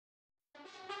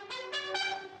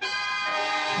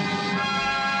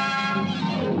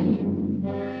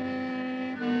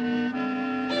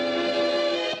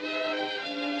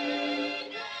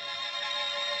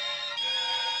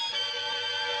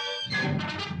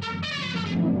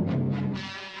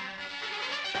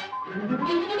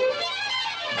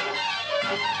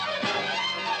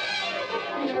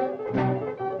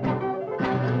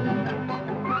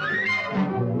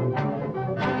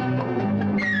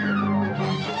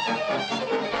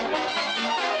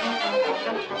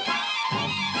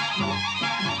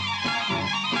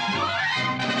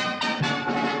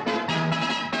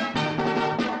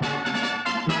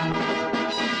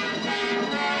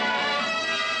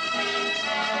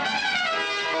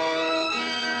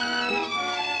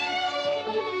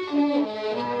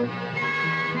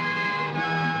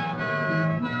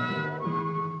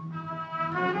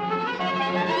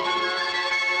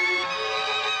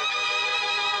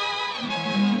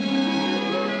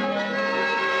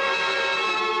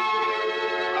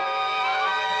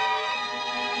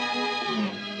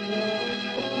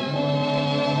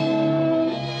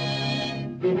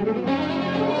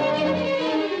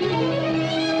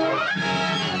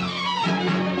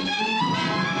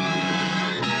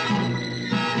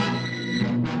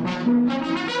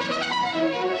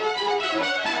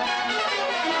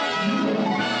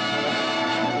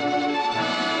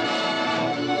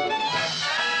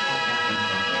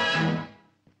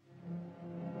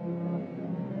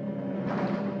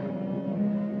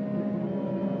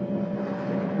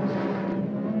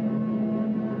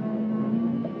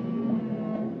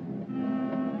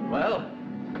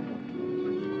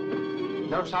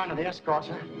No sign of the escort,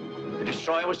 sir. The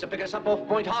destroyer was to pick us up off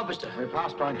Point Harvester. We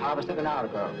passed Point Harvester an hour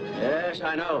ago. Yes,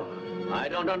 I know. I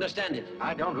don't understand it.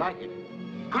 I don't like it.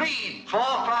 Green,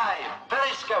 4-5.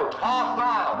 Periscope, half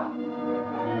mile.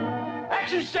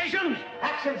 Action stations!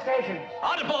 Action stations!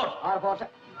 Hard aboard! Hard aboard, sir.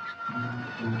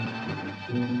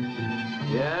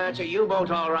 Yeah, it's a U-boat,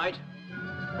 all right.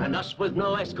 And us with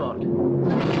no escort.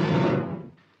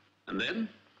 And then?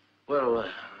 Well,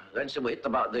 then some hit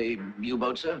about the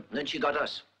U-boat, sir. And then she got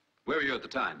us. Where were you at the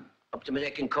time? Up to my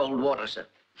neck in cold water, sir.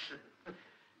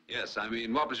 Yes, I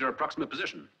mean, what was your approximate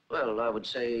position? Well, I would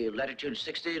say latitude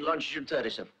 60, longitude 30,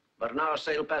 sir. About an hour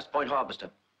sail past Point Harvester.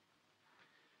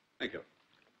 Thank you.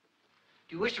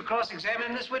 Do you wish to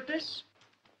cross-examine this witness?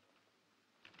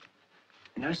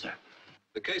 No, sir.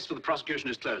 The case for the prosecution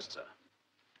is closed, sir.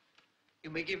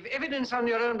 You may give evidence on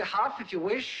your own behalf if you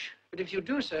wish, but if you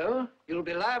do so, you'll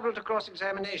be liable to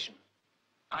cross-examination.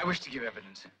 I wish to give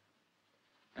evidence,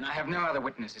 and I have no other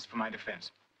witnesses for my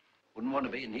defense. Wouldn't want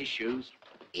to be in his shoes.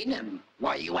 In 'em?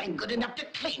 Why, you ain't good enough to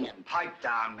clean 'em. Pipe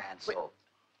down, Mansell.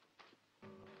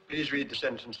 Please read the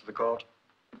sentence to the court.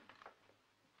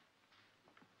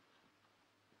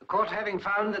 The court, having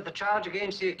found that the charge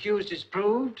against the accused is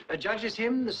proved, adjudges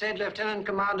him, the said Lieutenant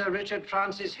Commander Richard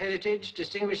Francis Heritage,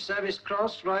 Distinguished Service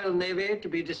Cross, Royal Navy, to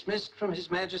be dismissed from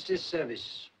His Majesty's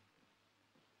service.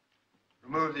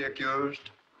 Remove the accused.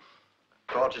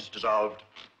 Court is dissolved.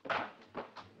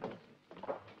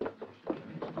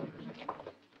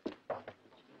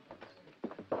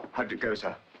 How did it go,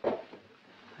 sir?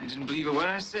 I didn't believe a word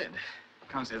I said.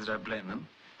 Can't say that I blame them.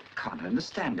 Can't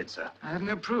understand it, sir. I have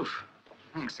no proof.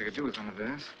 Thanks, I could do with one of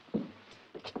those.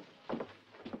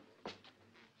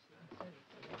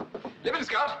 Living,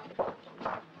 Scott!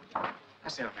 I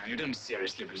say, old man, you don't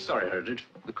seriously believe... Sorry, Heritage.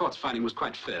 The court's finding was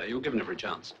quite fair. You were given every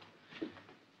chance.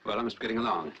 Well, I must be getting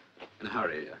along. In a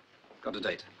hurry. Got a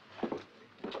date.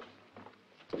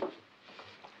 Well,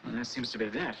 that seems to be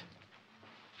that.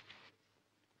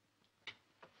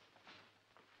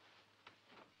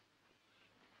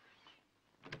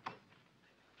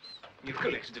 You've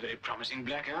collected a very promising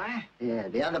black eye. Yeah,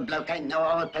 the other bloke ain't no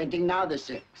oil painting neither,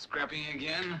 sir. Scrapping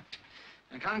again.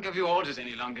 I can't give you orders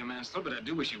any longer, Mansell, but I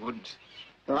do wish you wouldn't.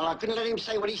 Well, I couldn't let him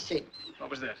say what he said. What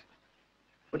was that?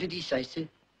 What did he say, sir?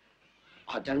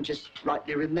 I don't just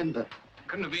rightly remember.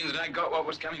 Couldn't have been that I got what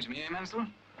was coming to me, eh, Mansell?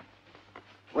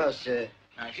 Well, sir...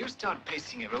 Now, if you start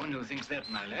pasting everyone who thinks that,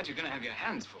 my lad, you're going to have your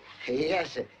hands full.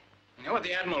 Yes, sir. You know what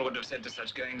the Admiral would have said to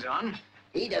such goings-on?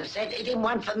 He'd have said it didn't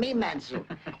want for me, Mansell.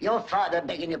 Your father,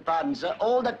 begging your pardon, sir,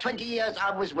 all the 20 years I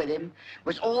was with him,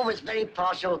 was always very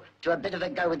partial to a bit of a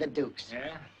go with the Dukes.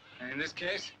 Yeah? And in this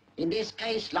case? In this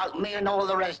case, like me and all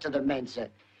the rest of the men, sir,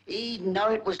 he'd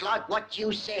know it was like what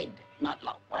you said, not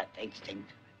like what things think.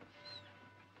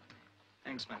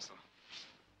 Thanks, Mansell.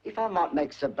 If I might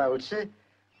make so bold, sir,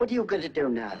 what are you going to do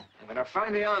now? I'm going to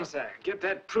find the answer. Get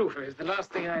that proof. It's the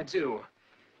last thing I do.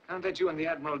 Can't let you and the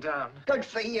Admiral down. Good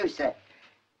for you, sir.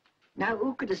 Now,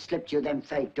 who could have slipped you them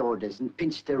faked orders and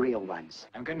pinched the real ones?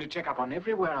 I'm going to check up on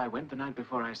everywhere I went the night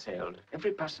before I sailed.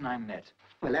 Every person I met.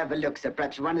 Well, have a look, sir.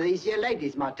 Perhaps one of these here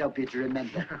ladies might help you to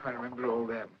remember. I remember all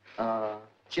them.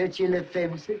 Churchill of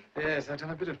Femme, sir? Yes, I've done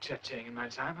a bit of chit-chatting in my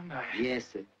time, haven't I? Yes,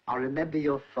 sir. I remember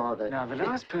your father. Now, the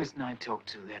last person I talked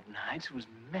to that night was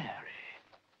Mary.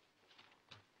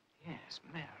 Yes,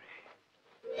 Mary.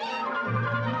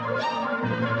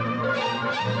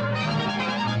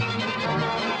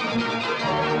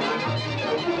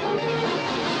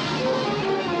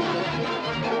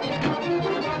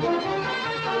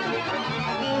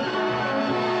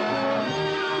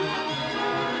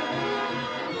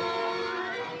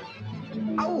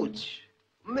 Ouch!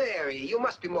 Mary, you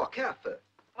must be more careful.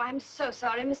 Oh, I'm so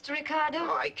sorry, Mr. Ricardo.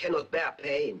 Oh, I cannot bear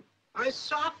pain. I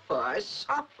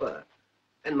suffer.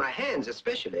 And my hands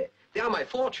especially, they are my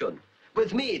fortune.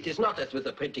 With me, it is not as with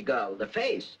a pretty girl, the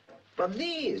face, but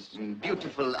these.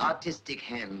 Beautiful, artistic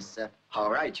hands, sir. How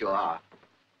right you are.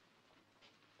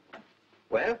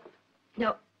 Well?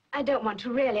 No, I don't want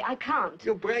to, really. I can't.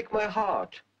 You break my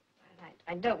heart.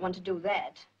 I don't want to do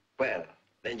that. Well,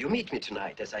 then you meet me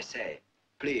tonight, as I say.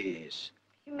 Please.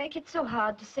 You make it so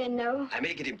hard to say no. I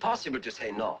make it impossible to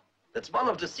say no. That's one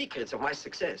of the secrets of my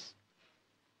success.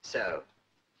 So,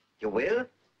 you will?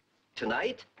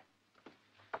 Tonight?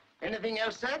 Anything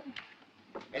else, sir?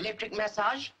 Electric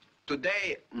massage?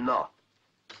 Today, no.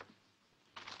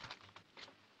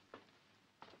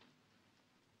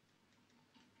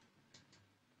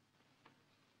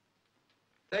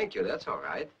 Thank you, that's all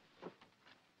right.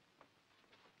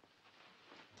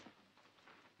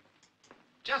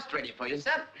 Just ready for you,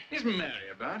 sir. Is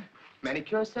Mary about?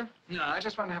 Manicure, sir? No, I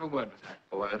just want to have a word with her.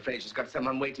 Oh, I'm afraid she's got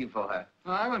someone waiting for her.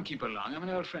 Well, I won't keep her long. I'm an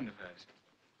old friend of hers.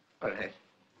 All right.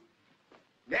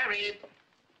 Mary!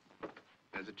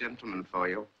 There's a gentleman for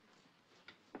you.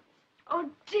 Oh,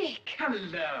 Dick.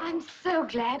 Hello. I'm so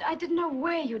glad. I didn't know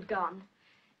where you'd gone.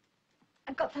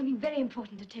 I've got something very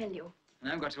important to tell you.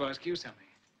 And I've got to ask you something.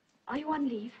 Are you on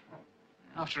leave?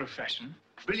 After a fashion.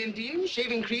 Brilliantine,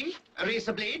 shaving cream, a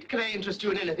razor blade. Can I interest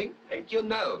you in anything? Thank you,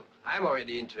 no. I'm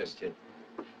already interested.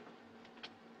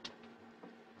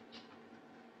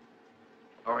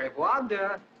 Au revoir,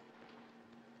 dear.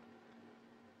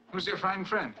 Who's your fine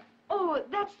friend? Oh,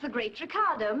 that's the great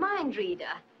Ricardo, mind reader.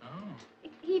 Oh.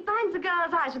 He binds the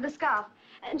girl's eyes with a scarf,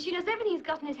 and she knows everything he's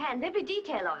got in his hands, every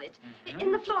detail of it.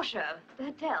 In the floor show, the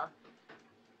hotel.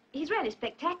 He's really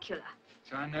spectacular.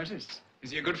 So I noticed.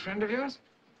 Is he a good friend of yours?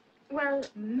 Well,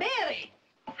 Mary,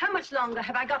 how much longer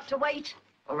have I got to wait?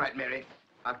 All right, Mary.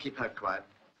 I'll keep her quiet.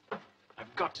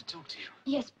 I've got to talk to you.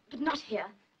 yes, but not here.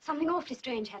 Something awfully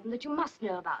strange happened that you must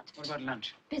know about. What about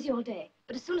lunch? Busy all day,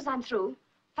 but as soon as I'm through,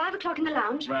 5 o'clock in the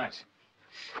lounge. Right.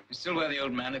 You still wear the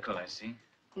old manacle, I see.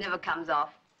 Never comes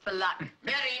off. For luck.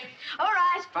 Mary! All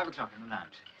right. 5 o'clock in the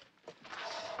lounge.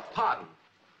 Pardon.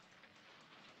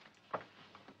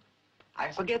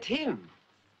 I forget him.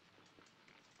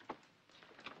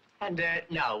 And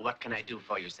now, what can I do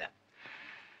for you, sir?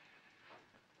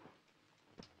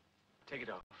 Take it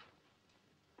off.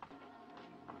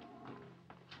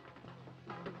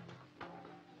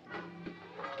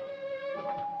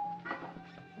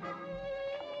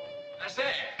 I say,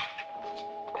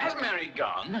 has Mary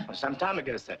gone? Some time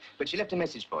ago, sir. But she left a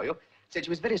message for you. Said she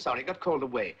was very sorry, got called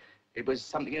away. It was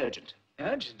something urgent.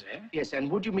 Urgent, eh? Yes, and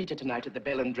would you meet her tonight at the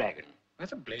Bell and Dragon? Where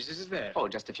the blazes is there? Oh,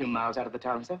 just a few miles out of the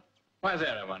town, sir. Why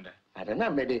there, I wonder? I don't know,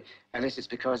 maybe, unless it's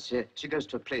because she goes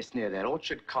to a place near there,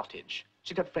 Orchard Cottage.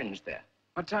 She got friends there.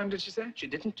 What time did she say? She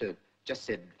didn't, just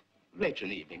said later in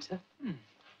the evening, sir.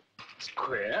 It's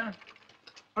queer.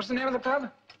 What's the name of the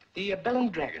pub? The Bell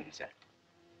and Dragon, sir.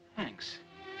 Thanks.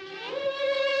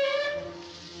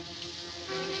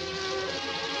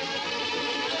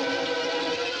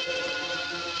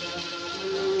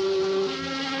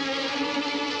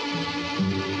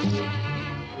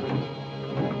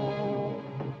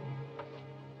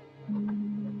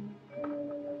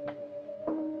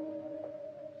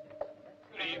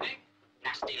 Good evening.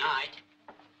 Nasty night.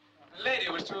 The lady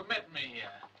was to have met me here.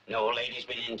 No lady's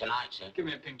been in tonight, sir. Give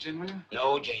me a pink gin, will you?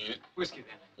 No gin. Whiskey,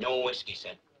 then. No whiskey,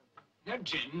 sir. No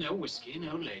gin, no whiskey,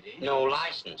 no lady. No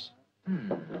license.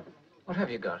 What have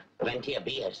you got? Plenty of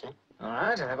beer, sir. All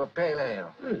right, I'll have a pale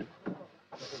ale. Do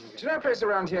you know a place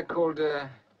around here called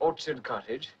Orchard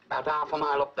Cottage? About half a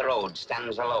mile up the road,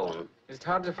 stands alone. Is it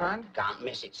hard to find? Can't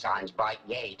miss it, signs bright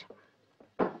gate.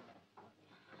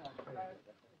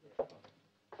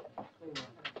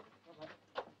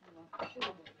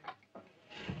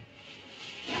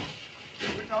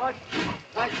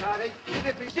 Right, Charlie.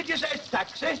 Did you say it's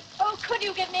taxi? Oh, could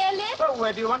you give me a lift? Well,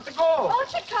 where do you want to go?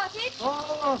 Orchard Cottage.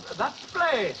 Oh, that's the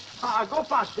place. Go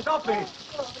fast, it up in.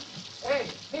 Hey,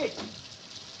 Nick.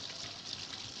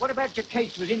 What about your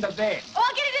case was in the van? Oh,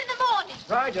 I'll get it in the morning.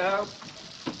 Righto.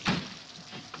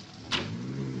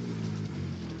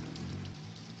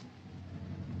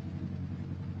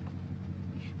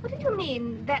 What do you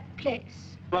mean, that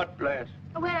place? What place?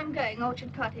 Where I'm going,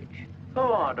 Orchard Cottage.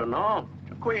 Oh, I don't know.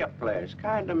 It's a queer place.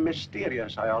 Kind of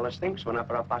mysterious, I always thinks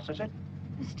whenever I passes it.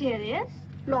 Mysterious?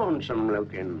 Lonesome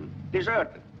looking.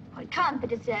 Deserted. Oh, it can't be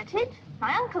deserted.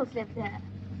 My uncles live there.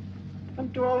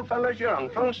 And two old fellas, your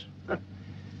uncles?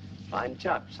 Fine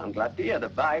chaps. I'm glad to hear they're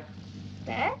back.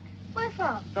 Back? Where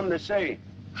from? From the sea.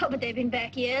 Oh, but they've been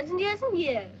back years and years and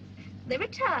years. They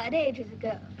retired ages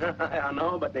ago. I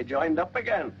know, but they joined up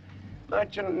again.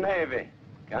 Merchant Navy.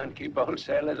 Can't keep old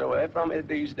sailors away from it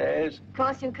these days. Of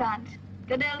course you can't.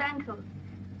 Good old uncles.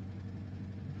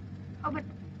 Oh, but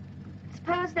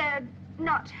suppose they're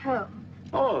not home.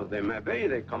 Oh, they may be.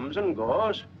 They comes and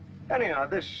goes. Anyhow,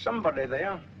 there's somebody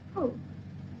there. Who?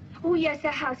 Oh, yes,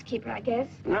 a housekeeper, I guess.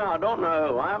 No, I don't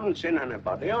know. I haven't seen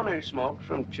anybody. Only smoke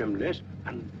from chimneys.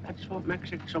 And that's what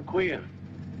makes it so queer.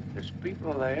 There's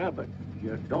people there, but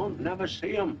you don't never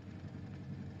see them.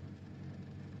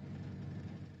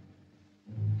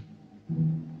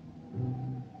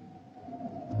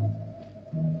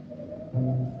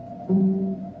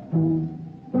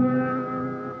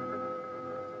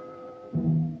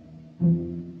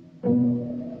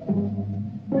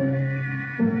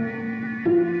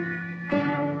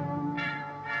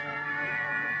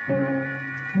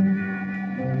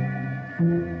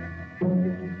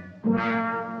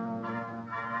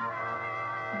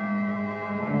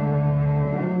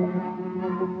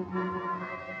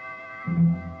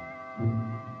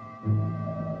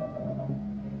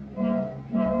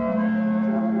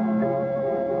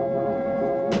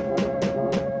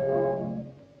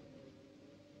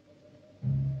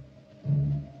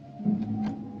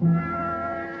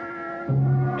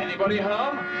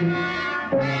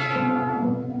 Yeah,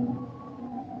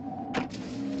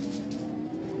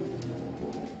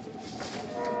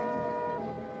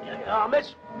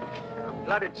 miss. I'm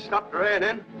glad it stopped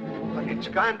raining, but it's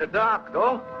kind of dark,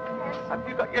 though. Have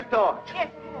you got your torch?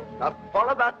 Yes, Now,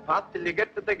 follow that path till you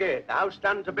get to the gate. The house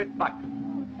stands a bit back.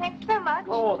 thanks so much.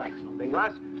 Oh, that's nothing,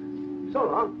 lass. So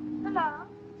long. Hello.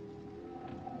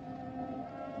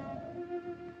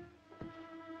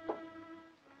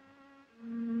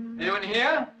 Anyone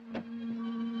here?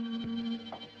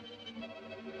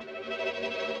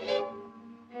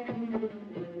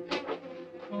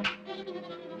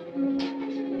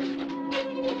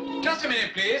 Just a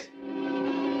minute, please.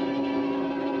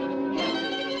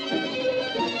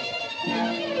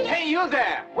 Hey, you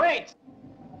there! Wait!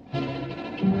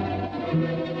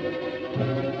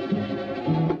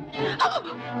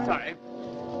 Sorry.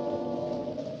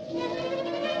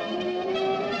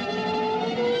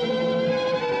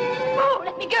 Oh,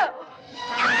 let me go.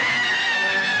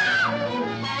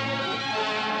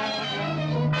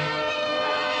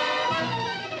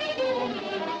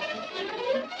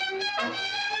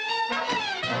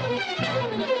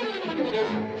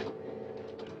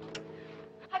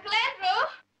 Uncle Andrew!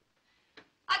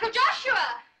 Uncle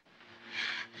Joshua!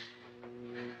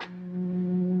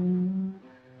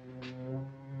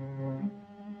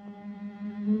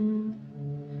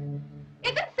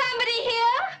 Isn't somebody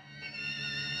here?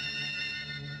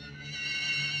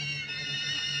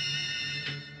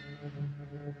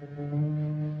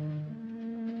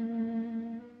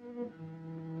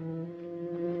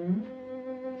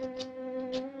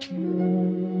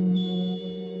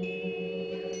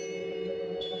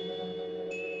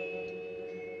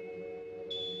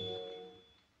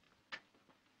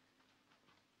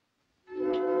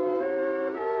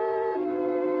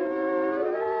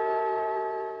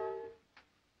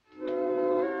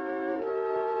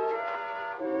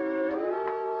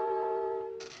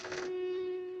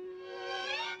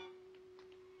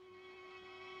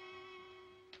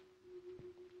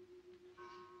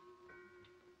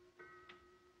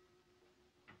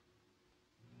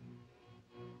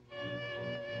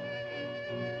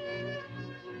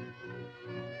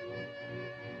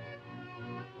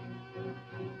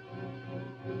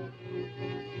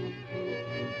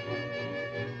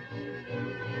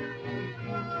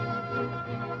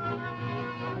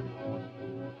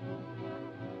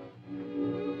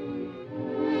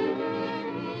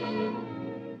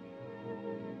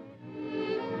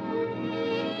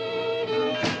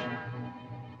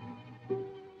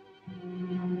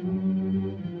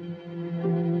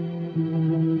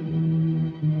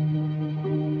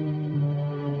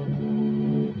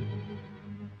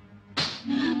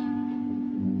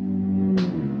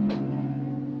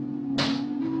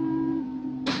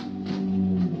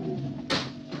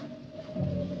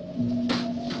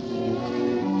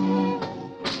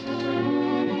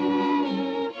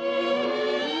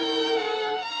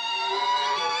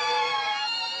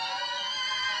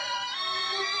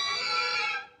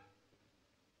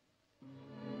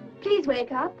 Please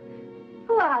wake up.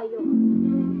 Who are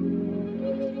you?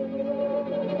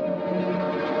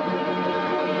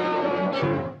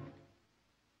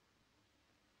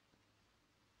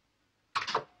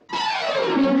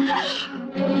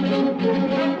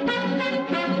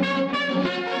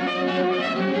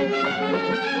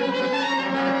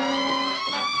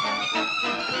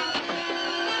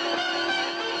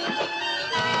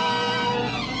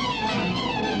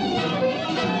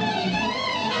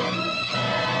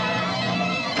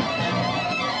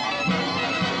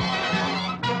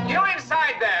 You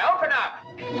inside there, open up!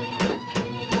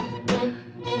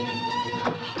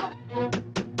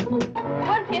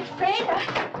 Don't be afraid.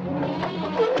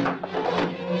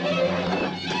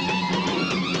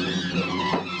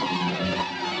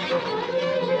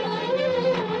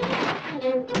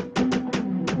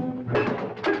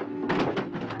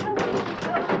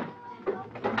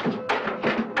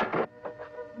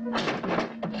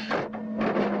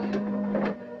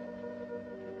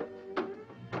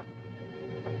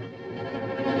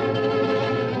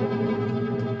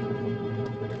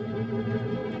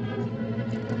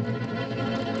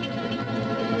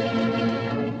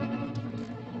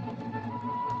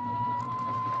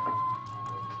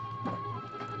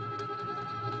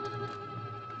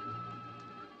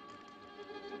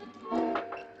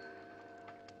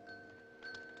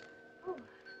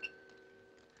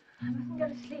 I mustn't go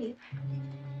to sleep.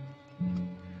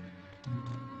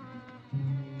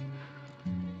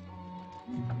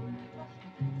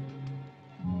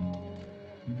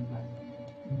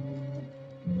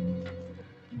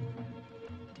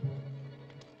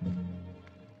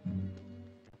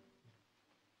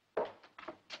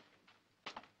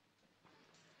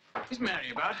 Is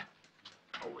Mary about?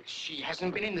 Oh, well, she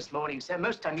hasn't been in this morning, sir.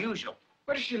 Most unusual.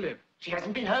 Where does she live? She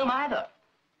hasn't been home either.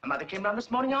 Her mother came round this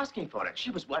morning asking for her.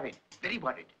 She was worried, very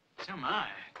worried. So am I.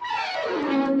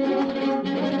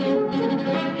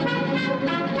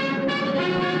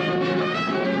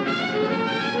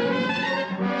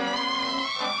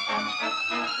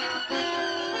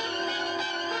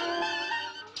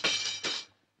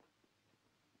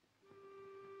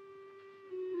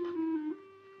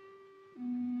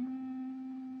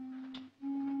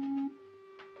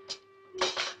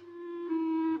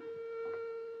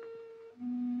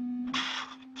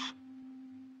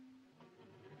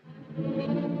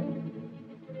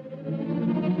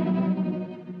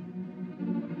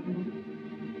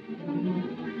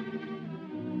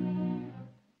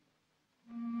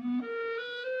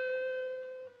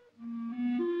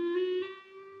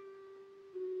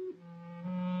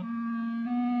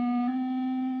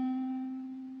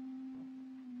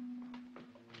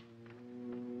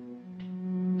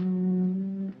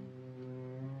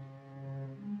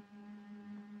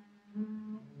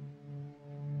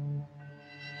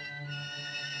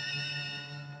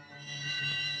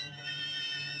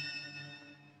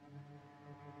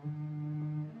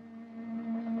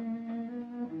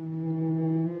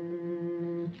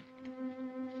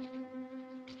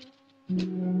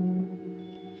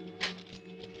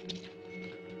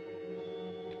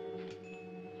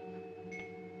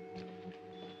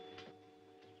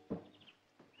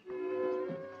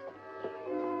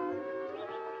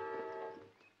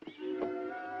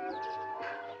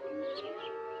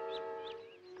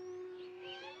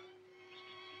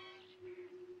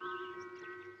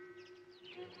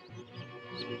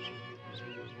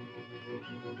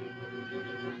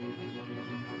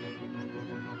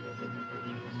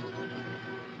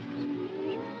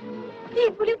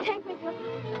 Please, will you take me to...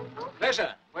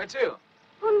 Pleasure. Where to?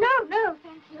 Oh, no,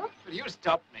 thank you. Well, you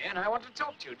stopped me, and I want to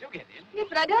talk to you. Do get in. Yes,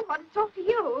 but I don't want to talk to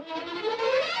you.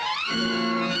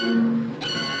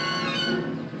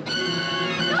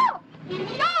 No!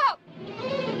 No!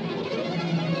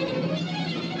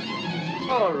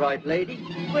 All right, lady.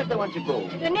 Where do they want you to go?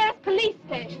 The nearest police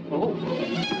station. Oh.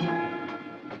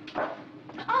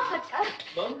 Officer!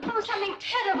 Oh, something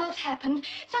terrible's happened.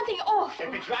 Something awful.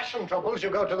 If it's ration troubles, you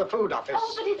go to the food office.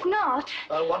 Oh, but it's not.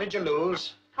 Well, what did you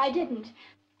lose? I didn't.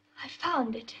 I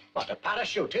found it. What, a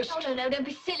parachutist? Oh, no, don't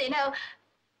be silly. No,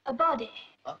 a body.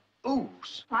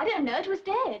 Ooze. I don't know. It was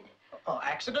dead. Oh,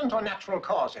 accident or natural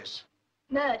causes?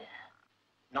 Murder.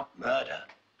 Not murder.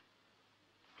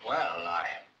 Well,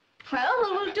 Well,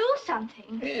 we'll do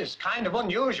something. It is kind of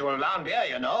unusual around here,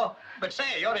 you know. But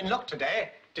say, you're in luck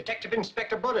today. Detective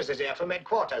Inspector Burris is here from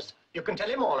headquarters. You can tell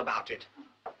him all about it.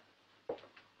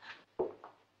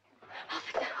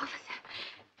 Officer,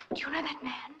 do you know that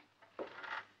man?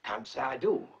 Can't say I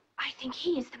do. I think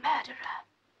he is the murderer.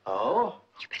 Oh?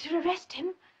 You better arrest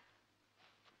him.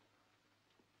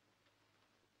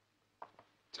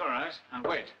 It's all right. I'll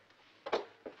wait.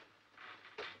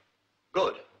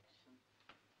 Good.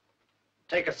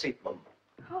 Take a seat, Mum.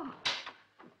 Oh.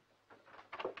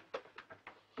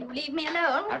 You leave me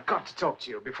alone? I've got to talk to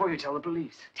you before you tell the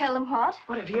police. Tell them what?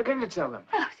 Whatever you're going to tell them.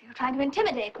 Oh, so you're trying to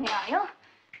intimidate me, are you?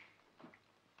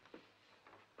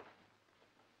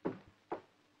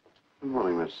 Good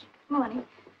morning, miss. Morning.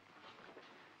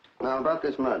 Now, about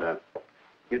this murder,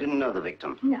 you didn't know the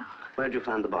victim? No. Where'd you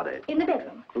find the body? In the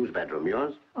bedroom. Whose bedroom,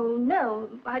 yours? Oh, no.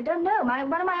 I don't know.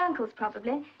 One of my uncles,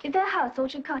 probably. It's their house,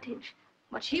 Orchard Cottage.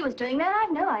 What she was doing there,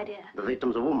 I've no idea. The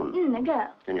victim's a woman? A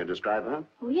girl. Can you describe her?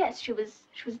 Oh, yes, she was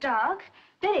dark.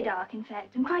 Very dark, in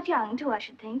fact. And quite young, too, I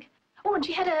should think. Oh, and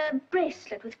she had a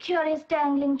bracelet with curious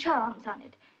dangling charms on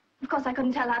it. Of course, I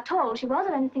couldn't tell how tall she was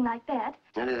or anything like that.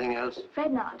 Anything else?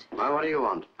 Afraid not. Well, what do you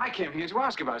want? I came here to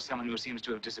ask about someone who seems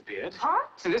to have disappeared. What?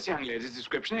 And this young lady's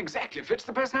description exactly fits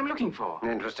the person I'm looking for.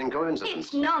 Interesting coincidence.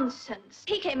 It's nonsense.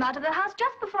 He came out of the house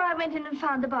just before I went in and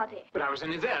found the body. But I was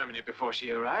only there a minute before she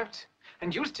arrived.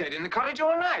 And you stayed in the cottage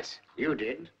all night. You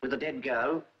did? With a dead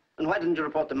girl? And why didn't you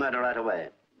report the murder right away?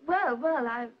 Well,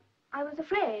 I was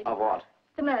afraid. Of what?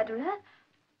 The murderer.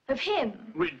 Of him.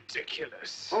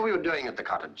 Ridiculous. What were you doing at the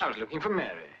cottage? I was looking for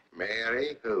Mary.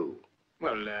 Mary who?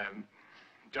 Well,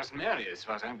 just Mary, as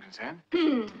far as I'm concerned.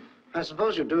 I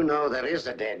suppose you do know there is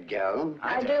a dead girl.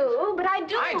 I do, but I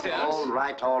do. I don't. All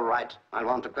right, all right. I'll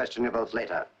want to question you both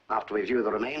later, after we view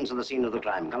the remains of the scene of the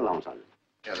crime. Come along, son.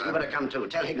 Yes, you better come too.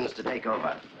 Tell Higgins to take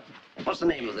over. What's the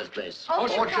name of this place?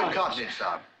 Orchard Cottage,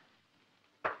 sir.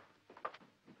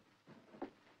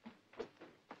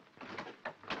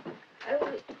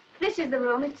 This is the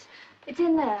room. It's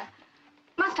in there.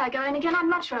 Must I go in again? I'd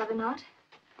much rather not.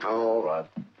 All right.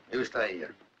 You stay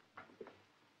here.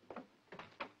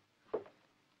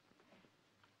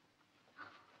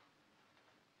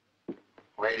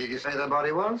 Where did you say the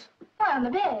body was? Why, on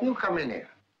the bed. You come in here.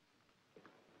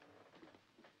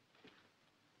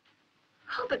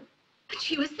 Oh, but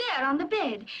she was there on the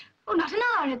bed. Oh, not an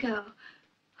hour ago.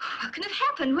 What can have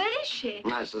happened? Where is she?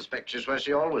 I suspect she's where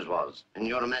she always was, in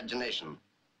your imagination.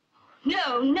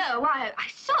 No, no, I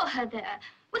saw her there,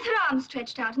 with her arms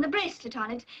stretched out and the bracelet on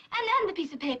it, and the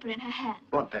piece of paper in her hand.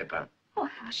 What paper? Oh,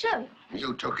 I'll show you.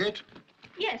 You took it?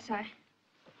 Yes, I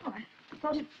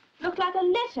thought it looked like a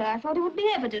letter. I thought it would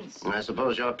be evidence. I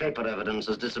suppose your paper evidence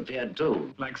has disappeared,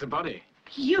 too. Like the body.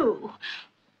 You.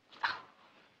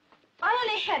 I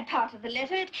only had part of the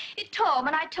letter. It tore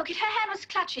when I took it. Her hand was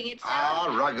clutching it, so...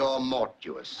 Ah, rigor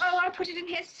mortuus. Oh, I put it in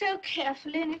here so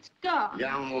carefully, and it's gone.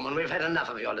 Young woman, we've had enough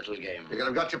of your little game. You could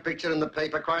have got your picture in the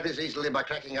paper quite as easily by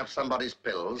cracking up somebody's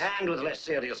pills. And with less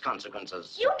serious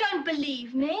consequences. You don't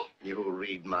believe me? You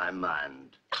read my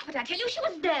mind. Oh, but I tell you, she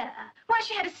was there. Why,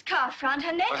 she had a scarf round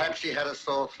her neck. Perhaps she had a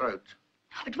sore throat.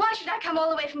 Oh, but why should I come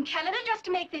all the way from Canada just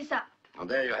to make this up? Well,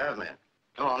 there you have me.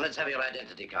 Come on, let's have your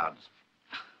identity cards.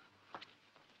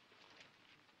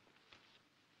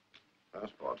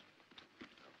 Passport.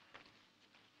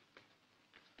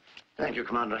 Thank you,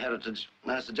 Commander Heritage.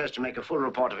 I suggest you make a full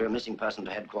report of your missing person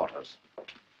to headquarters.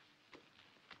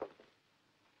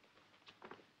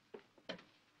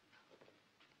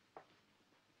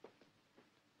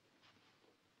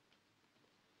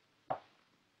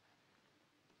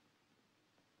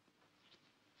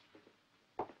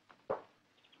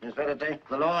 Miss Verity,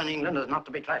 the law in England is not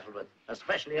to be trifled with,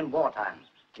 especially in wartime.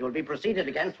 You will be proceeded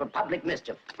against for public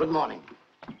mischief. Good morning.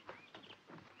 But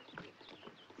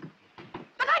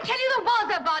I tell you, there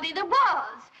was a body. There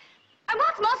was. And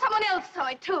what's more, someone else saw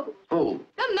it, too. Who?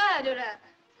 The murderer.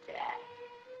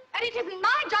 And it isn't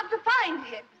my job to find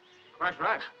him. Quite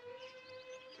right.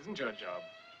 It isn't your job.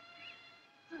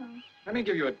 Oh. Let me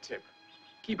give you a tip.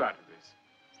 Keep out of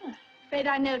this. Afraid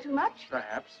I know too much?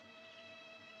 Perhaps.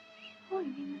 Oh,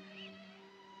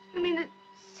 you mean the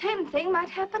same thing might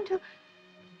happen to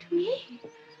me?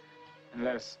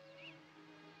 Unless...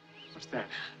 What's that?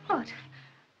 What?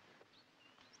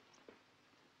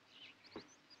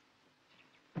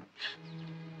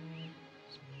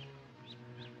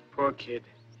 Poor kid.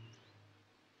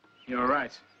 You're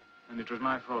right. And it was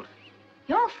my fault.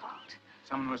 Your fault?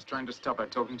 Someone was trying to stop her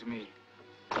talking to me.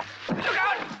 Look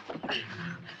out!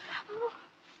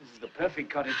 This is the perfect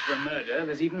cottage for a murder.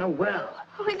 There's even a well.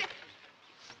 Oh, is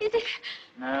it?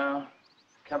 No.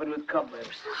 Covered with cobwebs.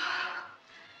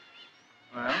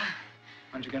 Well,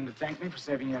 aren't you going to thank me for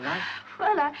saving your life?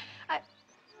 Well, I... Oh,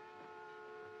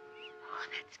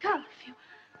 that scarf.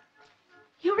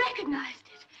 You recognized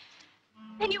it.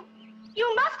 Then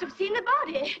you must have seen the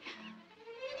body.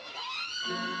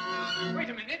 Wait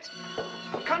a minute.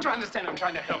 Can't you understand I'm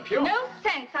trying to help you? No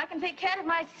thanks. I can take care of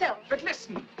myself. But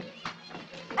listen.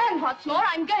 And what's more,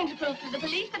 I'm going to prove to the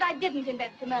police that I didn't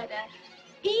invent the murder.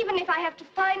 Even if I have to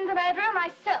find the murderer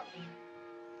myself.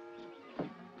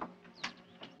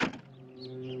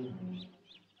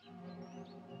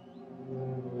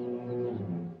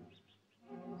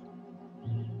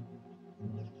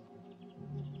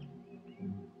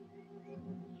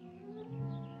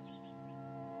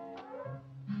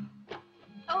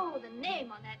 Oh, the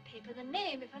name on that paper, the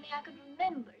name, if only I could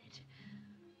remember it.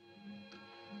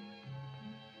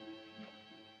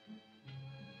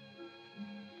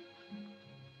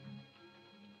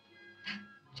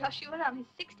 Joshua on his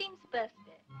 16th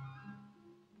birthday.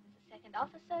 As a second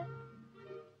officer.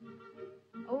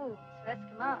 Oh, his first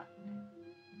command.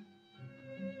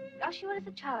 Joshua is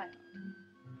a child.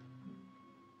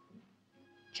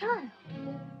 Child,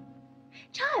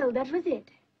 that was it.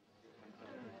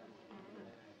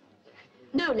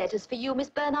 No letters for you, Miss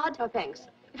Bernard? Oh, thanks.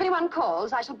 If anyone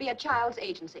calls, I shall be a child's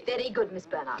agency. Very good, Miss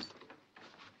Bernard.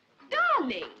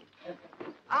 Darling!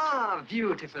 Ah,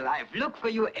 beautiful. I've looked for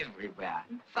you everywhere.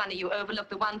 Funny you overlooked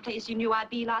the one place you knew I'd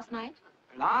be last night.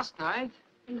 Last night?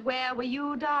 And where were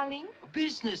you, darling?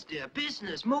 Business, dear,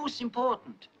 business. Most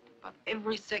important. But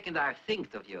every second I've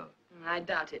thinked of you. I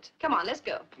doubt it. Come on, let's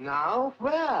go. Now,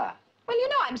 where? Well, you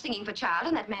know I'm singing for Child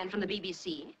and that man from the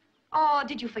BBC. Or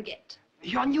did you forget?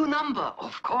 Your new number?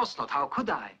 Of course not. How could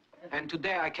I? And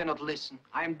today I cannot listen.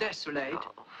 I am desolate.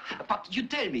 Oh. But you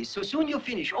tell me, so soon you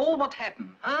finish, all what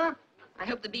happened, huh? I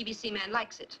hope the BBC man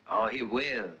likes it. Oh, he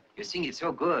will. You sing it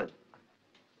so good.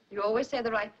 You always say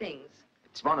the right things.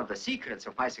 It's one of the secrets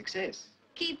of my success.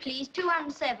 Key, please,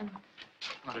 207.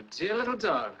 What a dear little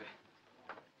dog.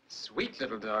 Sweet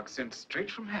little dog sent straight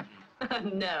from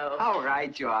heaven. No. How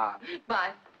right you are.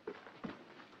 Bye.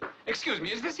 Excuse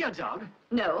me, is this your dog?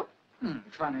 No.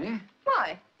 Funny.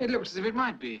 Why? It looks as if it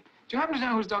might be. Do you happen to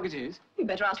know whose dog it is? You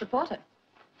better ask the porter.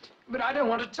 But I don't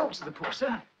want to talk to the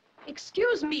porter.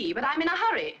 Excuse me, but I'm in a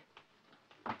hurry.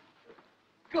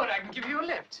 Good, I can give you a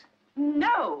lift.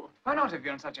 No, Why not if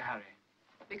you're in such a hurry?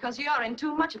 because you're in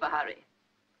too much of a hurry.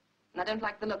 And I don't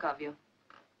like the look of you.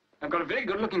 I've got a very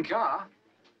good-looking car.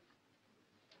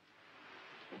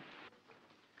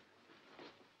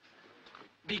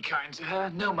 Be kind to her.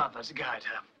 No mother to guide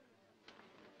her.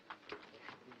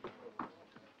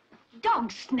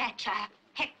 Dog snatcher.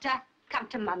 Hector, come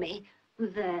to Mummy.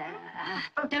 There.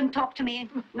 Oh, don't talk to me.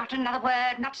 Not another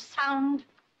word, not a sound.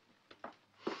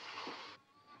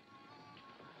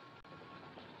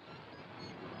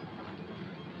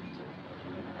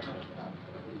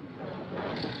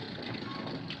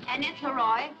 Annette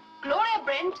Leroy, Gloria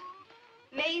Brent,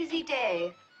 Maisie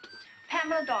Day,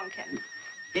 Pamela Donkin.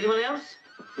 Anyone else?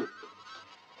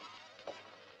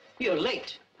 You're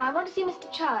late. I want to see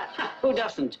Mr. Child. Ha, who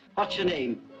doesn't? What's your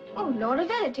name? Oh, Laura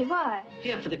Verity, why?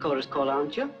 Here for the chorus call,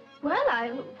 aren't you? Well,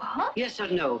 what? Yes or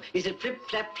no? Is it flip,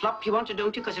 flap, flop you want to,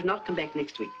 don't you? Because if not, come back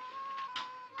next week.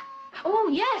 Oh,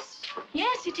 yes.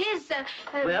 Yes, it is.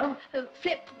 Well?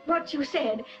 Flip what you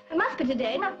said. It must be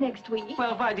today, not next week.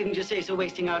 Well, why didn't you say so,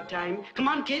 wasting our time? Come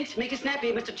on, kids, make it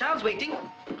snappy. Mr. Child's waiting.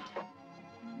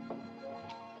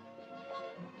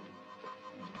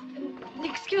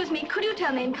 Excuse me, could you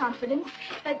tell me in confidence,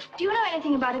 do you know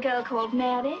anything about a girl called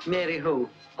Mary? Mary who?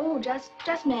 Oh, just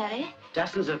Mary.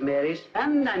 Dozens of Marys,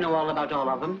 and I know all about all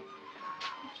of them.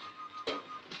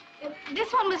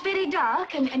 This one was very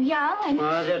dark and young and...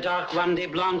 Oh, they're dark one day,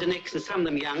 blonde the next, and some of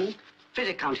them young.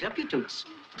 Pretty count it up, you toots.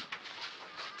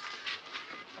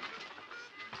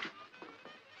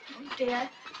 Oh, dear.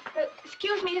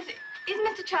 Excuse me, is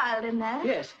Mr. Child in there?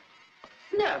 Yes.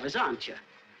 Nervous, aren't you?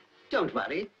 Don't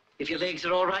worry. If your legs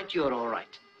are all right, you're all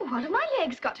right. What have my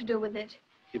legs got to do with it?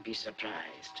 You'd be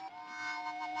surprised.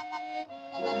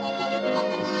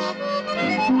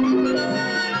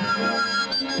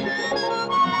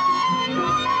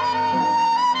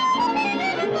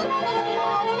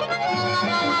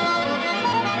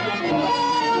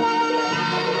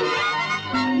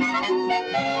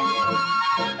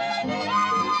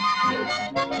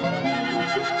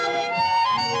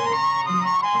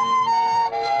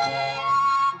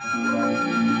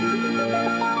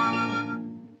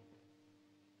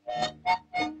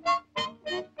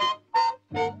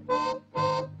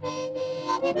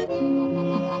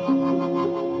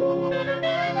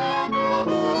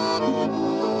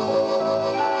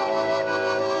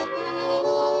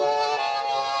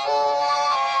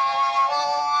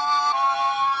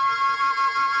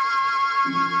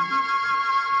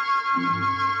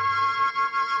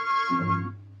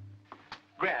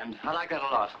 Grand. I like that a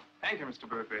lot. Thank you, Mr.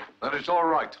 Burberry. Then it's all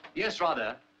right. Yes,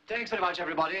 rather. Thanks very much,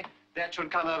 everybody. That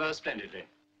should come over splendidly.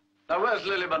 Now, where's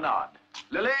Lily Bernard?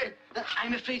 Lily?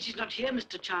 I'm afraid she's not here,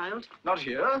 Mr. Child. Not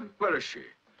here? Where is she?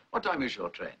 What time is your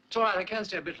train? It's all right. I can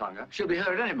stay a bit longer. She'll be here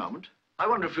at any moment. I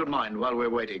wonder if you'd mind, while we're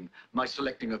waiting, my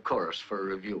selecting a chorus for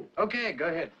a review. Okay, go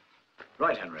ahead.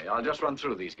 Right, Henry. I'll just run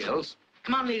through these girls.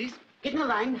 Come on, ladies. Get in the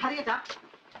line. Hurry it up.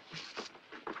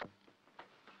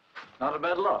 Not a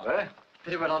bad lot, eh?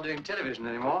 Pity we're not doing television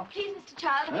anymore. Please, Mr.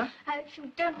 Child, if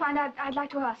you don't mind, I'd like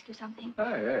to ask you something.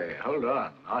 Hey, hold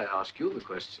on. I ask you the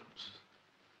questions.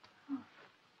 Oh.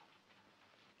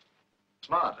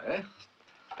 Smart, eh?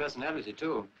 Personality,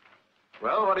 too.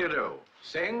 Well, what do?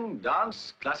 Sing,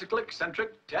 dance, classical,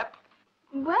 eccentric, tap?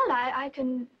 Well, I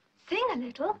can sing a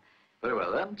little. Very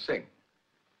well, then. Sing.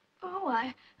 Oh,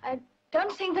 I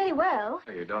don't sing very well.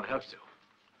 You don't have to.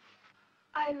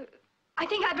 I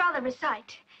think I'd rather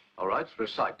recite. All right,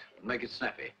 recite. Make it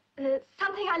snappy.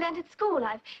 Something I learned at school.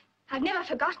 I've never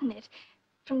forgotten it.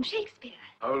 From Shakespeare.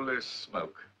 Holy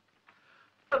smoke.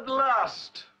 At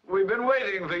last! We've been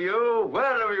waiting for you.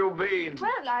 Where have you been?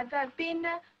 Well, I've been,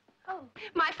 oh.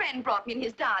 My friend brought me in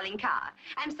his darling car.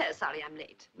 I'm so sorry I'm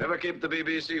late. Never keep the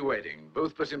BBC waiting.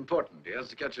 Boothby's important. He has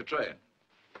to catch a train.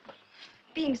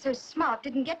 Being so smart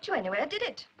didn't get you anywhere, did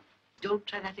it? Don't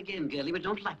try that again, girlie. We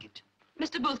don't like it.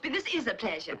 Mr. Boothby, this is a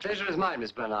pleasure. The pleasure is mine,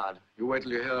 Miss Bernard. You wait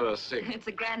till you hear us sing. It's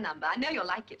a grand number. I know you'll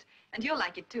like it. And you'll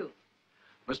like it, too.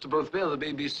 Mr. Boothby of the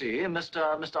BBC.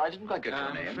 Mr. I didn't quite get your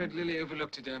I'm name. afraid Lily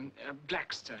overlooked it.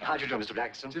 Blackstone. How do you do, Mr.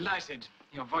 Blackstone? Delighted.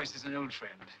 Your voice is an old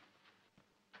friend.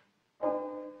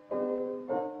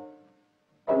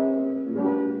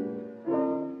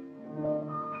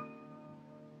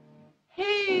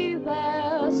 Hey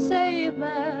there, say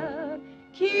there,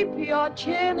 keep your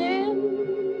chin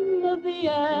in the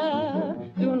air,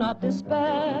 do not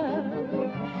despair.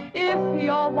 If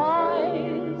you're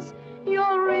wise,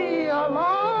 you'll realize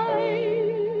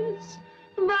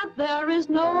that there is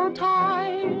no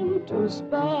time to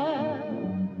spare.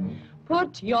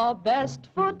 Put your best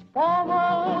foot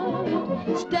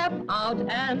forward, step out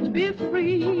and be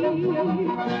free.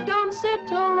 Don't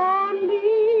sit alone,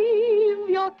 leave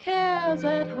your cares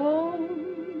at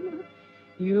home.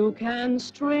 You can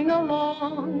string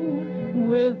along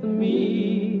with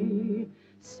me.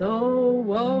 So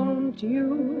won't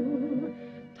you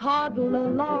toddle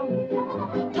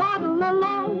along, toddle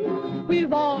along.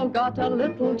 We've all got a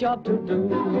little job to do.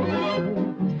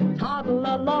 Toddle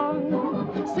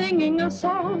along, singing a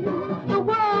song. The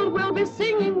world will be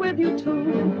singing with you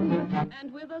too.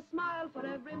 And with a smile for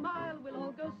every mile, we'll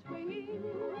all go swinging.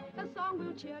 A song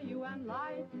will cheer you and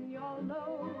lighten your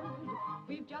load.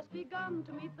 We've just begun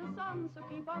to meet the sun, so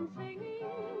keep on singing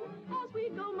as we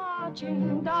go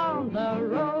marching down the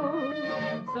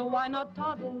road. So why not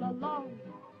toddle along,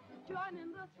 join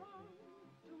in the throng.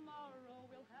 Tomorrow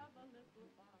we'll have a little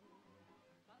fun.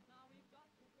 But now we've got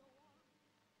to go on.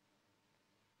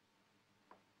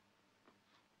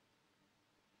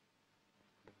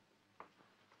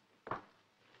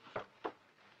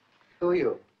 Who are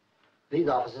you? These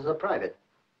offices are private.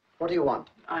 What do you want?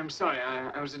 I'm sorry,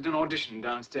 I was at an audition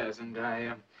downstairs and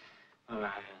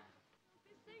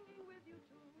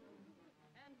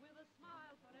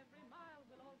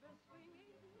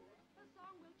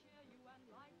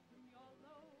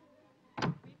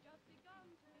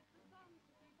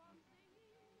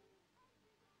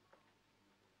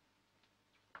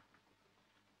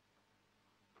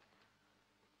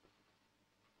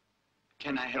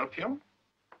Can I help you?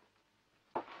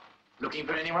 Looking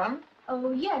for anyone?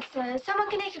 Oh, yes, someone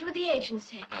connected with the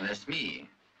agency. Well, that's me.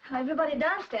 Everybody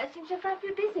downstairs seems so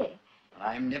frightfully busy.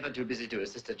 I'm never too busy to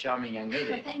assist a charming young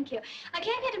lady. Oh, thank you. I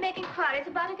came here to make inquiries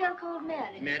about a girl called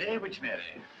Mary. Mary? Which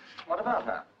Mary? What about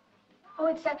her? Oh,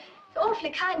 it's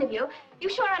awfully kind of you. You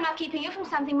sure I'm not keeping you from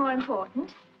something more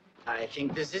important? I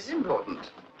think this is important.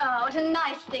 Oh, what a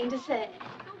nice thing to say.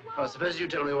 Well, suppose you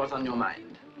tell me what's on your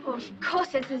mind. Oh, of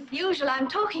course, as usual, I'm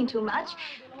talking too much.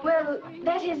 Well,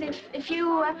 that is, if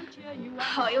you,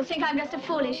 oh, you'll think I'm just a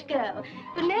foolish girl.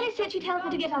 But Mary said she'd help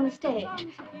me to get on the stage.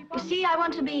 You see, I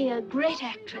want to be a great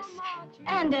actress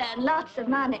and earn lots of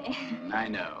money. I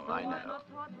know, I know.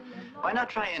 Why not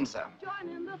try Ensa?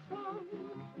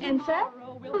 Ensa?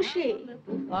 Who's she?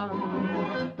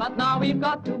 But now we've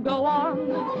got to go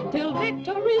on till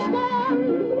victory's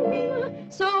won.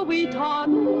 So we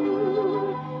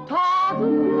toddle,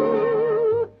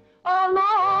 toddle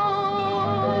along.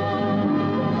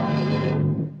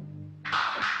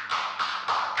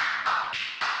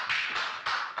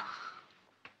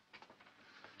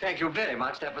 Thank you very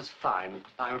much. That was fine.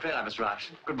 I'm afraid I must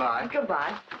rush. Goodbye.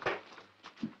 Goodbye.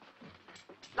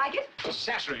 Like it?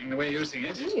 Shattering the way you sing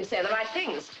it. You say the right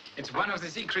things. It's one of the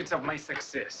secrets of my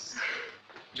success.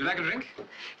 Would you like a drink?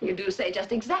 You do say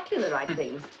just exactly the right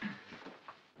things.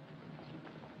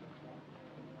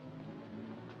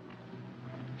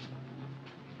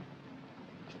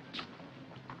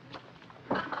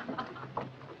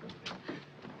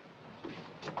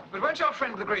 But won't your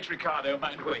friend, the great Ricardo,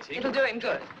 mind waiting? It'll do him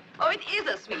good. Oh, it is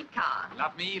a sweet car.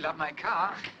 Love me, love my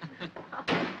car.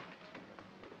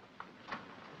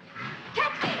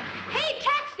 Taxi! Hey,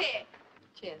 taxi!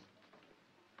 Cheers.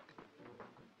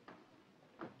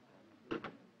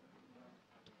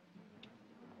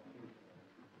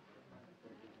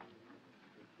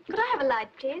 Could I have a light,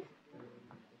 please?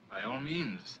 By all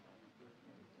means.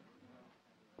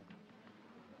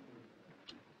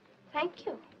 Thank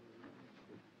you.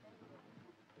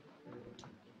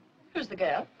 Who's the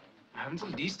girl? I haven't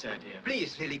the least idea.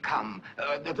 Please, Lily, come.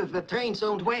 The trains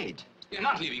don't wait. You're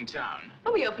not leaving town.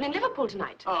 Oh, we open in Liverpool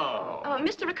tonight. Oh.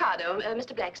 Mr. Ricardo,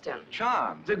 Mr. Blackstone.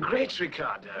 Charmed. The great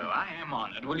Ricardo. I am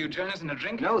honored. Will you join us in a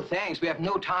drink? No, thanks. We have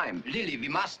no time. Lily, we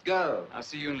must go. I'll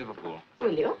see you in Liverpool.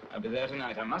 Will you? I'll be there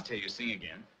tonight. I must hear you sing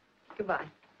again. Goodbye.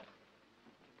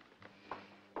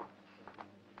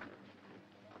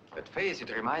 That face, it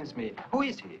reminds me. Who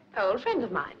is he? Old friend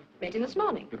of mine. Met him this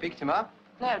morning. You picked him up?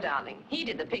 No, darling. He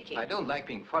did the picking. I don't like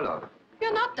being followed.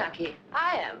 You're not, Ducky.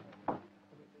 I am.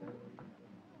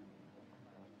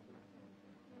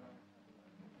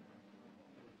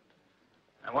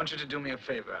 I want you to do me a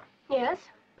favor. Yes?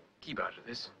 Keep out of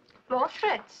this. More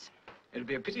threats. It'll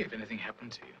be a pity if anything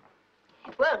happened to you.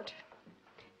 It won't.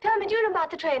 Tell me, do you know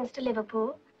about the trains to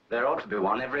Liverpool? There ought to be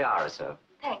one every hour or so.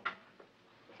 Thanks.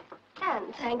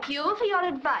 And thank you for your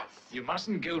advice. You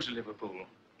mustn't go to Liverpool.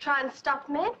 Try and stop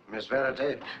me? Miss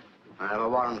Verity, I have a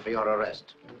warrant for your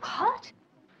arrest. What?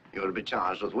 You will be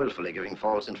charged with willfully giving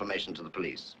false information to the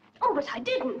police. Oh, but I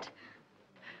didn't.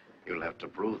 You'll have to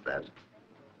prove that.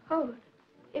 Oh,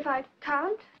 if I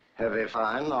can't? Heavy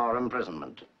fine or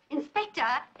imprisonment. Inspector,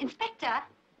 Inspector,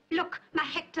 Look, my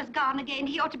Hector's gone again.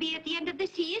 He ought to be at the end of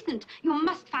this. He isn't. You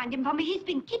must find him for me. He's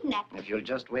been kidnapped. If you'll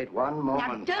just wait one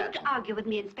moment. Now, don't argue with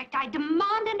me, Inspector. I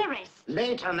demand an arrest.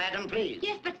 Later, madam, please.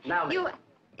 Yes, but Now, you...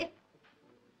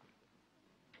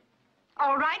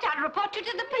 All right, I'll report you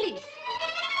to the police.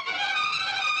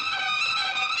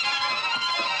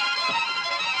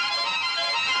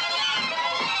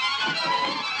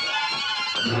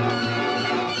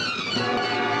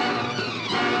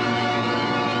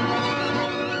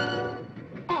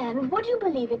 And would you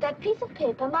believe it, that piece of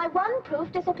paper, my one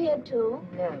proof, disappeared too?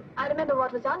 No. I remember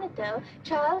what was on it, though.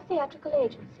 Charles Theatrical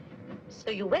Agency. So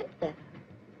you went there?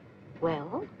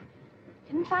 Well?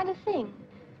 Didn't find a thing.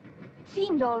 It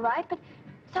seemed all right, but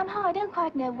somehow I don't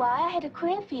quite know why. I had a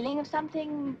queer feeling of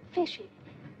something fishy.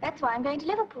 That's why I'm going to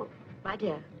Liverpool. My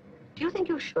dear, do you think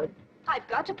you should? I've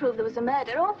got to prove there was a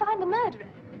murder or find the murderer.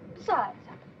 Besides,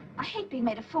 I hate being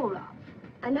made a fool of.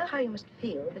 I know how you must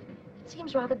feel, but it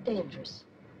seems rather dangerous.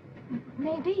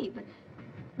 Maybe,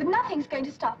 but nothing's going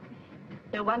to stop me.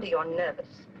 No wonder you're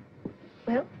nervous.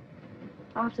 Well,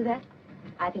 after that,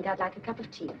 I think I'd like a cup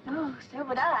of tea. Oh, so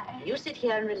would I. You sit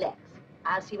here and relax.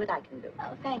 I'll see what I can do.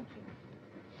 Oh, thank you.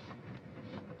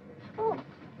 Oh.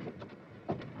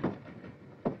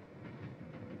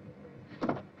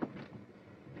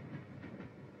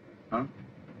 Huh?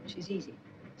 She's easy.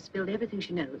 Spilled everything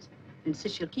she knows.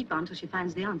 Insists she'll keep on till she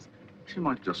finds the answer. She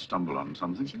might just stumble on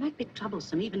something. She might be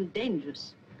troublesome, even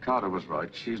dangerous. Carter was right.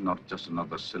 She's not just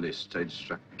another silly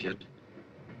stage-struck kid.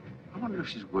 I wonder if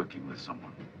she's working with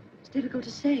someone. It's difficult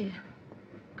to say.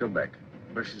 Go back.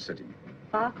 Where's she sitting?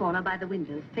 Far corner by the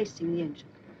window, facing the engine.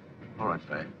 All right,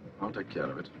 Faye. I'll take care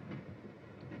of it.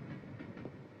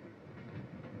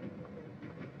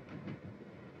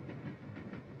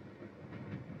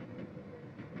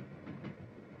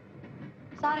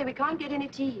 Sorry, we can't get any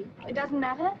tea. It doesn't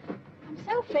matter. I'm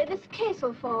so afraid this case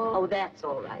will fall. Oh, that's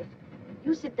all right.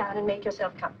 You sit down and make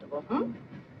yourself comfortable, hmm?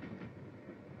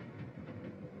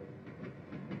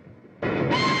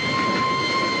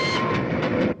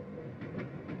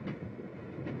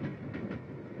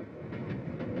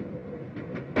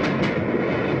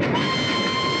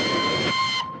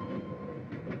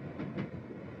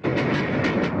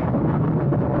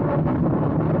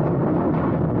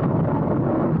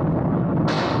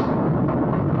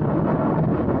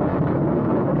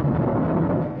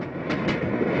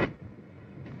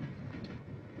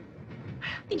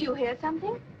 Did you hear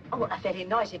something? Oh, a very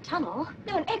noisy tunnel.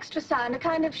 No, an extra sound, a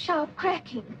kind of sharp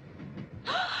cracking.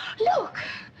 Look!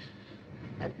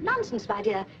 Nonsense, my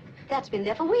dear. That's been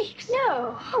there for weeks.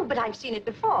 No. Oh, but I've seen it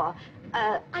before.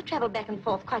 I travel back and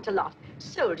forth quite a lot.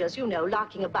 Soldiers, you know,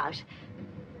 larking about.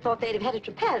 Thought they'd have had it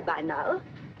repaired by now.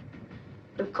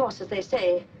 But of course, as they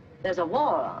say, there's a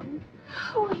war on.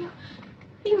 Oh,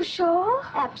 are you sure?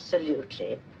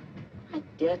 Absolutely. My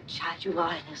dear child, you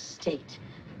are in a state.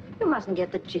 You mustn't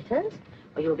get the jitters,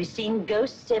 or you'll be seeing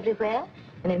ghosts everywhere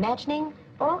and imagining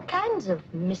all kinds of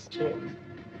mysteries.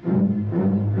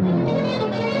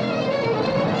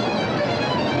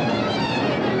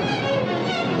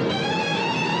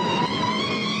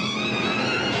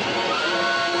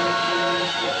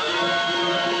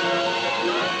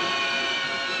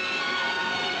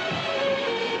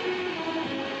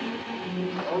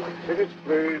 Tickets,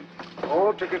 please.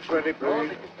 All tickets ready,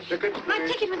 please. Tickets, please. My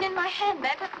ticket was in my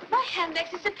handbag, but my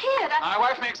handbag's disappeared. My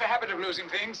wife makes a habit of losing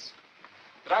things,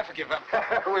 but I forgive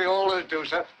her. We always do,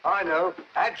 sir. I know.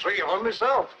 Had 3 of them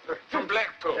myself. From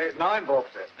Blackpool. There's 9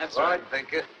 boxes. That's right.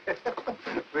 Thank you.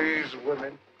 These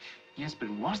women. Yes, but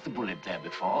was the bullet there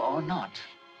before or not?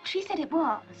 She said it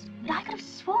was, but I could have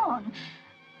sworn.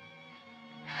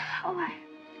 Oh, I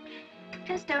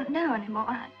just don't know anymore.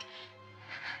 I'm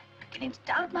beginning to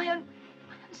doubt my own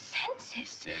senses.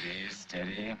 Steady,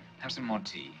 steady. Have some more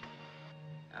tea.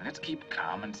 Now, let's keep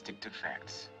calm and stick to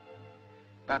facts.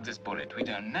 About this bullet, we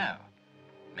don't know.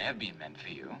 May have been meant for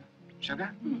you.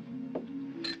 Sugar?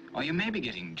 Or you may be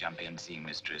getting jumpy and seeing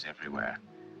mysteries everywhere.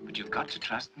 But you've got to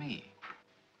trust me.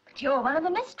 But you're one of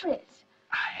the mysteries.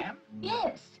 I am?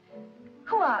 Yes.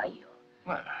 Who are you?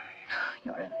 Well,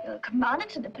 You're a commander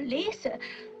to the police,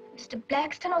 Mr.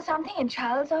 Blackstone or something in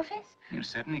Charles' office? you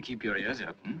certainly keep your ears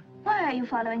open. Why are you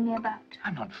following me about?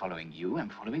 I'm not following you. I'm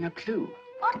following a clue.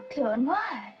 What clue and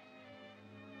why?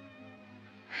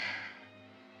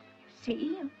 See,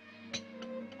 you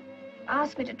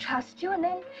ask me to trust you and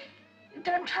then you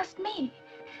don't trust me.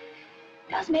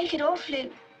 It does make it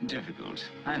awfully... Difficult,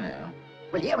 I know.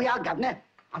 Well, here we are, Governor.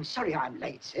 I'm sorry I'm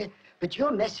late, sir, but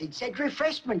your message said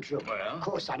refreshment room. Well? Of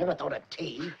course, I never thought of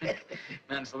tea.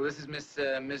 Mansell, this is Miss...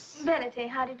 Verity,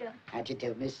 how do you do? How'd you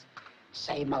do, miss?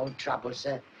 Same old trouble,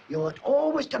 sir. You ought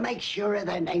always to make sure of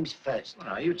their names first. What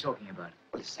are you talking about?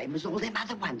 Well, the same as all them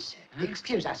other ones, sir.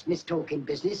 Excuse us, Miss Talking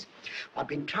Business. I've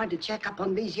been trying to check up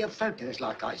on these here photos,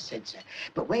 like I said, sir.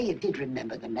 But where you did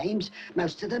remember the names,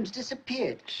 most of them's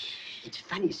disappeared. It's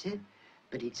funny, sir,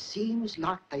 but it seems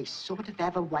like they sort of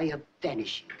have a way of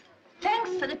vanishing.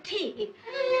 Thanks for the tea.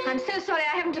 I'm so sorry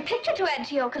I haven't a picture to add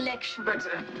to your collection. But,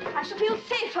 I shall feel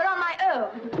safer on my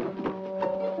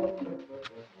own.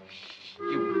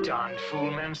 You darned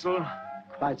fool, Mansell.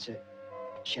 Right, sir.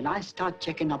 Shall I start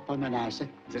checking up on her now, sir?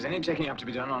 If there's any checking up to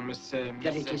be done on Miss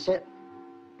Verity, sir.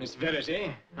 Miss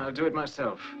Verity, I'll do it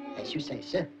myself. As you say,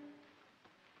 sir.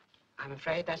 I'm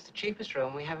afraid that's the cheapest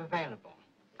room we have available.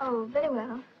 Oh, very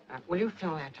well. Will you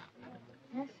fill that up?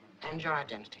 Yes. And your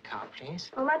identity card, please.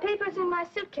 Oh, my paper's in my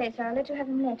suitcase. I'll let you have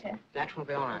them later. That will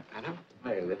be all right, madam.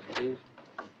 Very little, please.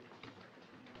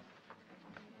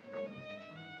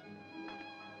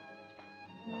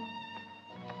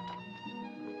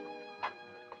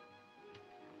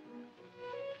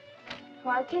 Oh,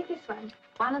 I'll take this one.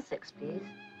 1 or 6, please.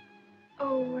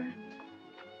 Oh,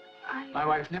 My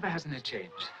wife never has any change.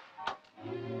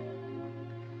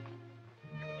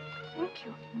 Thank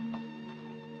you.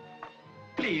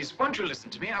 Please, won't you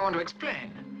listen to me? I want to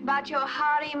explain. About your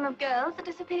harem of girls that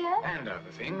disappeared? And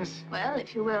other things. Well,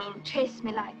 if you will chase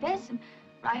me like this, and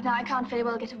right now I can't very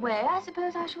well get away, I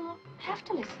suppose I shall have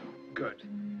to listen. Good.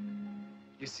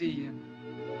 You see,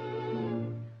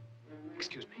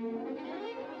 excuse me.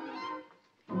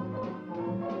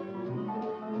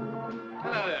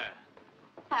 Hello there.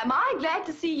 Am I glad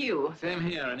to see you? Same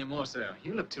here, any more so.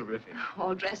 You look terrific.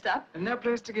 All dressed up? And no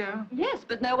place to go? Yes,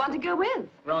 but no one to go with.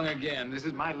 Wrong again. This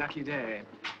is my lucky day.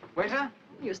 Waiter?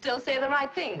 You still say the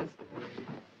right things.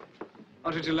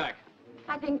 What would you like?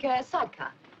 I think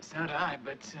sidecar. So do I,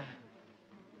 but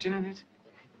gin in it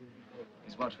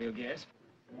is what we'll get.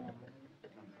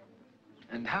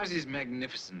 And how's his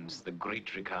magnificence, the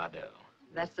great Ricardo?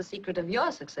 That's the secret of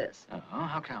your success. Oh,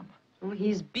 how come? Oh,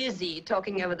 he's busy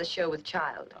talking over the show with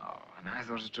child. Oh, and I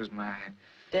thought it was my...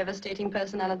 Devastating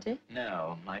personality?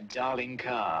 No, my darling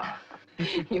car.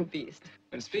 You beast.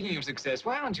 And speaking of success,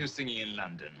 why aren't you singing in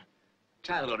London?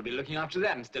 Child ought to be looking after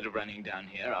that instead of running down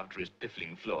here after his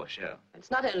piffling floor show.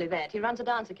 It's not only that. He runs a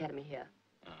dance academy here.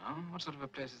 Oh, what sort of a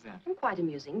place is that? Quite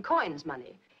amusing. Coins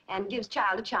money. And gives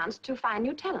child a chance to find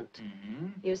new talent. Mm-hmm.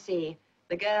 You see,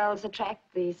 the girls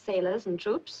attract the sailors and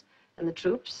troops, and the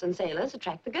troops and sailors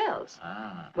attract the girls.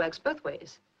 Ah. Works both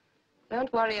ways.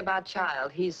 Don't worry about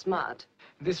child. He's smart.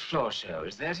 This floor show,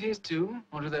 is that his too?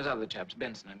 Or do those other chaps,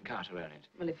 Benson and Carter, own it?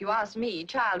 Well, if you ask me,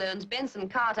 child owns Benson,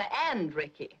 Carter, and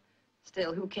Ricky.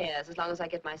 Still, who cares as long as I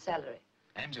get my salary?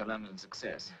 And your London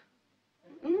success.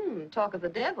 Talk of the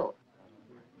devil.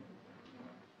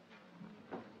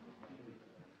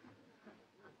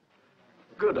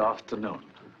 Good afternoon.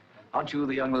 Aren't you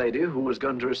the young lady who was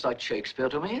going to recite Shakespeare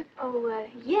to me? Oh,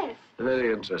 yes.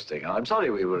 Very interesting. I'm sorry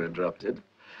we were interrupted.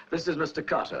 This is Mr.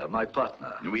 Carter, my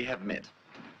partner. We have met.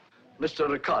 Mr.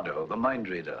 Ricardo, the mind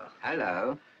reader.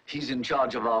 Hello. He's in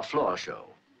charge of our floor show.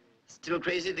 Still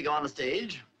crazy to go on the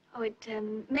stage? Oh, it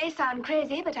may sound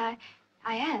crazy, but I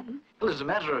am. Well, as a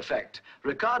matter of fact,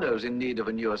 Ricardo's in need of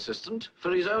a new assistant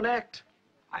for his own act.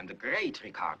 I'm the great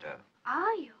Ricardo.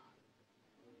 Are you?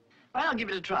 Well, I'll give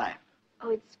it a try. Oh,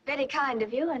 it's very kind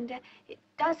of you, and it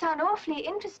does sound awfully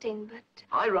interesting, but...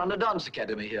 I run a dance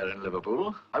academy here in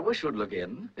Liverpool. I wish you'd look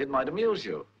in. It might amuse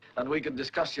you. And we could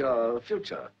discuss your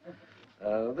future.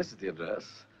 This is the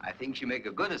address. I think you make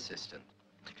a good assistant.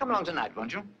 Come along tonight,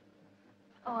 won't you?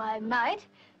 Oh, I might.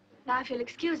 Now, if you'll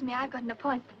excuse me, I've got an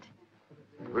appointment.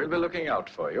 We'll be looking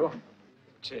out for you.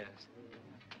 Cheers.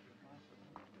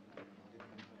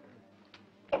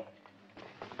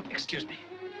 Excuse me.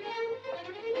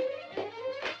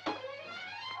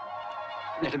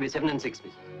 That'll be 7 and 6,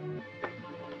 please.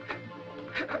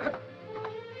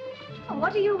 Oh,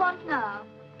 what do you want now?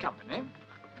 Company.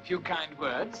 A few kind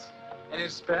words. Any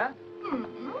spare? Hmm.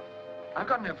 I've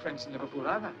got no friends in Liverpool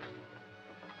either.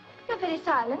 You're very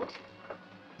silent.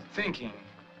 Thinking.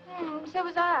 So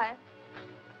was I.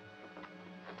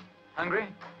 Hungry?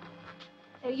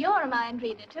 You're a mind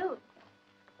reader, too.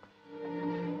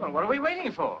 Well, what are we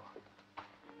waiting for?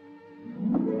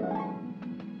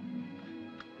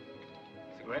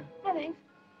 Cigarette? No, thanks.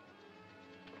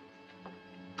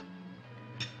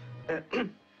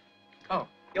 Oh,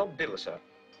 your bill, sir.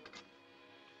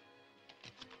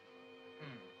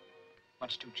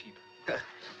 Much too cheap.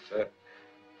 Sir.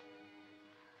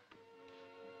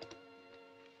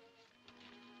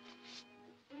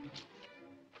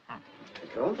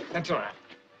 That's all right.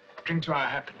 Drink to our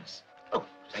happiness. Oh,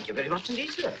 thank you very much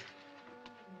indeed, sir.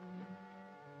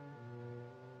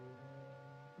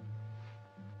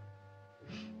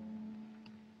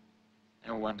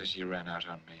 wonder she ran out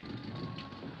on me.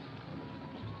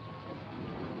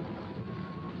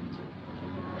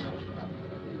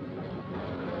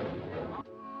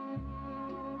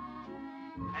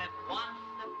 And 1,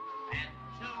 and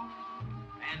 2,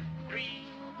 and 3,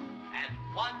 and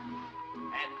 1,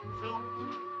 and 2,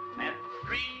 and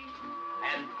 3,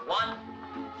 and 1,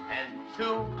 and 2,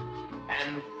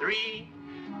 and 3,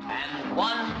 and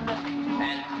 1,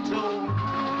 and 2,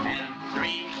 and 3,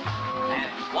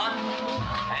 and 1,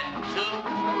 and 2,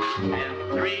 and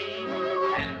 3,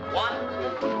 and 1,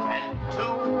 and 2,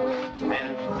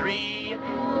 and 3,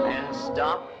 and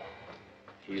stop.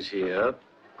 He's here.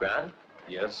 Grant?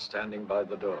 Yes, standing by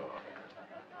the door.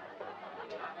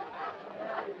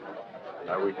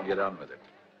 Now we can get on with it.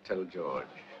 Tell George.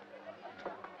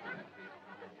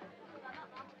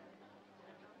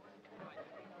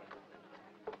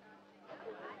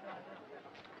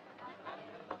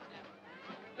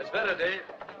 Miss Faraday.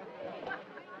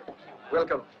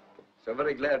 Welcome. So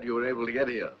very glad you were able to get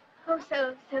here. Oh,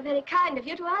 so very kind of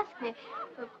you to ask me.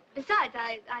 Besides,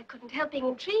 I couldn't help being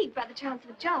intrigued by the chance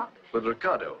of a job. With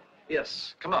Ricardo?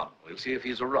 Yes. Come on. We'll see if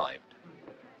he's arrived.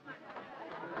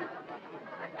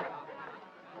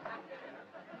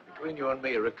 Between you and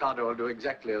me, Ricardo will do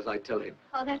exactly as I tell him.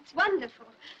 Oh, that's wonderful.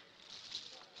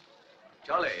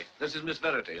 Charlie, this is Miss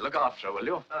Verity. Look after her, will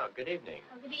you? Oh, good evening.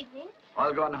 Oh, good evening.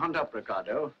 I'll go and hunt up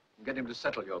Ricardo and get him to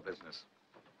settle your business.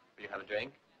 Will you have a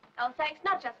drink? Oh, thanks,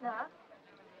 not just now.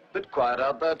 Bit quiet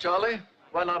out there, Charlie.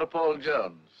 Why not a Paul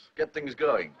Jones? Get things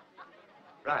going.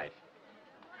 Right.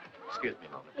 Excuse me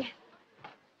a moment. Yes.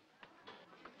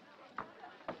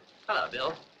 Hello,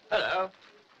 Bill. Hello.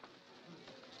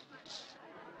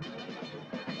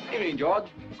 Good evening, George.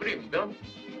 Good evening, Bill.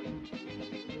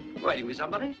 Waiting with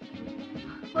somebody?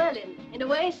 Well, in a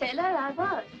way, sailor, I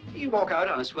was. You walk out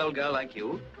on a swell girl like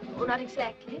you. Oh, not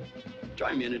exactly.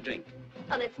 Join me in a drink.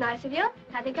 Oh, that's nice of you.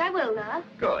 I think I will now.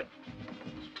 Good.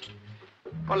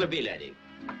 What'll it be, lady?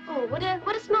 Oh, would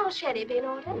a small sherry be in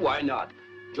order? Why not?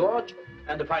 George,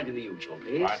 and a pint of the usual,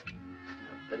 please. Right.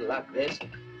 A little luck, this.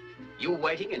 You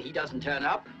waiting and he doesn't turn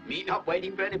up. Me not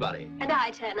waiting for anybody. And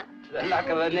I turn up. The luck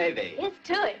of the Navy. Yes,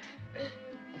 to it.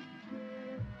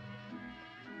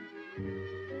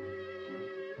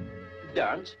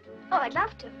 Dance? Oh, I'd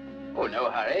love to. Oh, no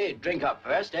hurry. Drink up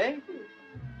first, eh?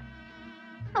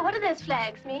 Oh, what do those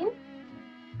flags mean?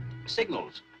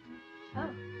 Signals. Oh.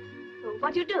 Well,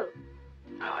 what do you do?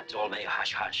 Oh, it's all very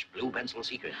hush-hush. Blue pencil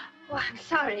secret. Oh, I'm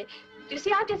sorry. You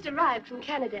see, I've just arrived from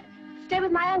Canada. Stay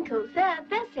with my uncles. They're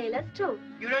sailors, too.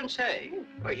 You don't say?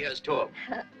 Well, here's talk.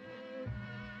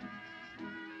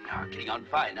 Now, getting on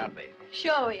fine, aren't we?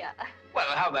 Sure we are. Well,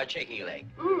 how about shaking a leg?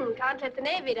 Can't let the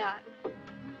Navy down.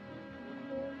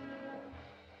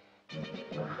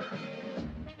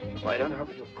 Oh, I don't know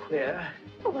if you're queer.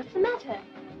 Oh, what's the matter?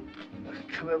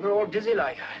 Come over all dizzy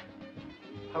like.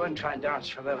 I won't try and dance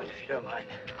for a moment, if you don't mind.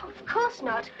 Oh, of course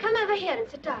not. Come over here and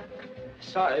sit down.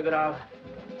 Sorry, but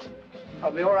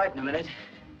I'll be all right in a minute.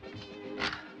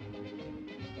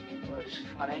 Oh, it's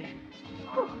funny.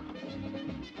 Oh.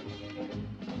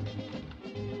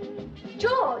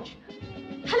 George!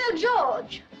 Hello,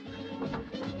 George!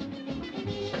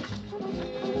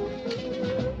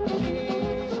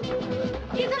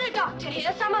 Is there a doctor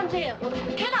here? Someone's ill.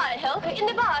 Can I help? In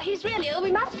the bar. He's really ill.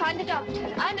 We must find a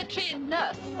doctor. I'm a trained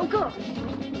nurse. Oh, good.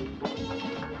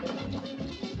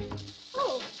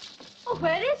 Oh,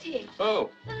 where is he? Oh,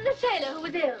 The sailor who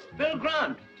was ill. Bill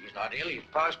Grant. He's not ill. He's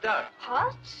passed out.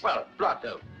 What? Well,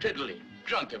 blotto, tiddly,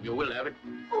 drunk if you will have it.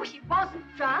 Oh, he wasn't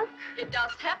drunk. It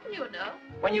does happen, you know.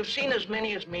 When you've seen as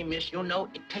many as me, miss, you know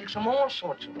it takes them all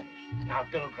sorts of ways. Now,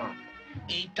 Bill Grant,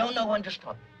 he don't know when to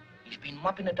stop. He's been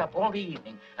mopping it up all the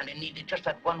evening, and he needed just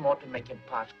that one more to make him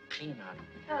pass clean out.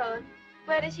 Oh,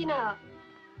 where is he now?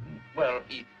 Well,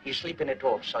 he's sleeping it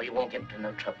off so you won't get into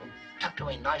no trouble. Tucked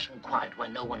away nice and quiet where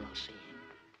no one will see him.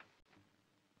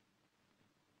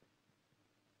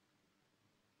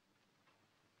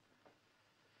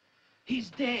 He's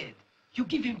dead. You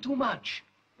give him too much.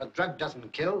 A drug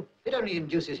doesn't kill. It only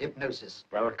induces hypnosis.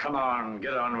 Well, come on.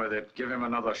 Get on with it. Give him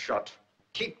another shot.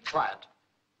 Keep quiet.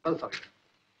 Both of you.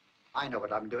 I know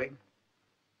what I'm doing.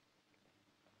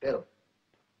 Bill.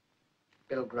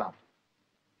 Bill Grant.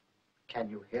 Can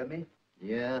you hear me?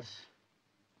 Yes.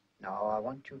 Now, I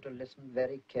want you to listen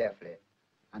very carefully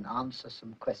and answer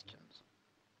some questions.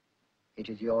 It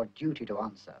is your duty to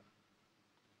answer.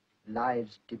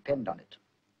 Lives depend on it.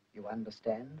 You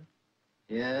understand?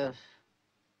 Yes.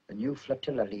 The new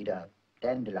flotilla leader,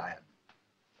 Dandelion.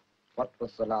 What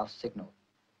was the last signal?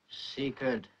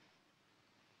 Secret.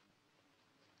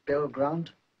 Bill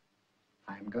Grant,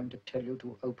 I'm going to tell you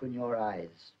to open your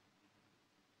eyes.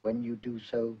 When you do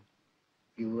so,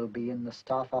 you will be in the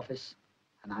staff office,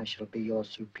 and I shall be your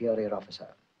superior officer.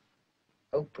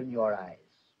 Open your eyes.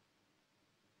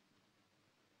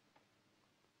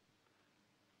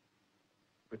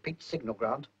 Repeat signal,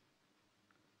 Grant.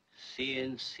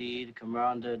 CNC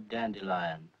Commander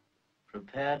Dandelion.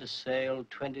 Prepare to sail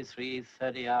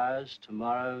 23:30 hours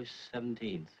tomorrow,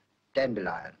 17th.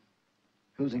 Dandelion.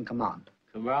 Who's in command?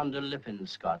 Commander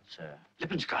Lippinscott, sir.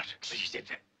 Lippinscott? He said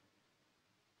that.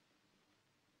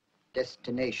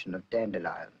 Destination of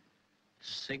Dandelion.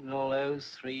 Signal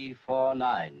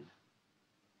 0349.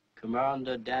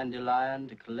 Commander Dandelion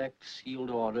to collect sealed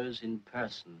orders in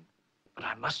person. But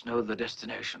I must know the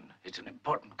destination. It's an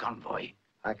important convoy.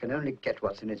 I can only get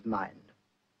what's in his mind.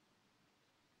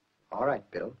 All right,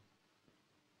 Bill.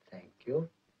 Thank you.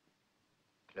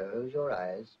 Close your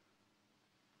eyes.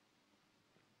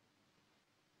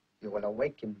 You will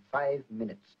awake in 5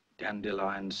 minutes.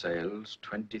 Dandelion sails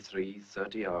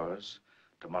 23:30 hours,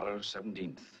 tomorrow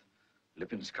 17th.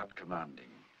 Lippinscott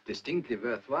commanding. Distinctly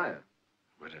worthwhile.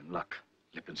 We're in luck.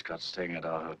 Lippinscott's staying at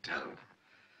our hotel.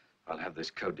 I'll have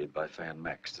this coded by Fay and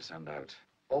Max to send out.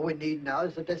 All we need now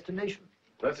is the destination.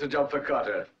 That's a job for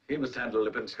Carter. He must handle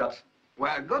Lippinscott.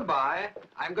 Well, goodbye.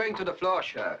 I'm going to the floor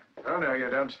show. Oh, no, you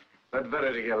don't. That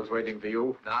Verity girl's waiting for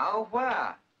you. Now,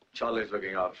 where? Charlie's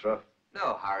looking after her.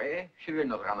 No hurry. She will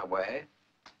not run away.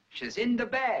 She's in the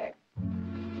bag.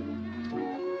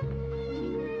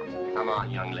 Come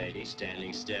on, young lady,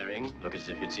 standing staring. Look as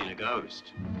if you'd seen a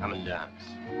ghost. Come and dance.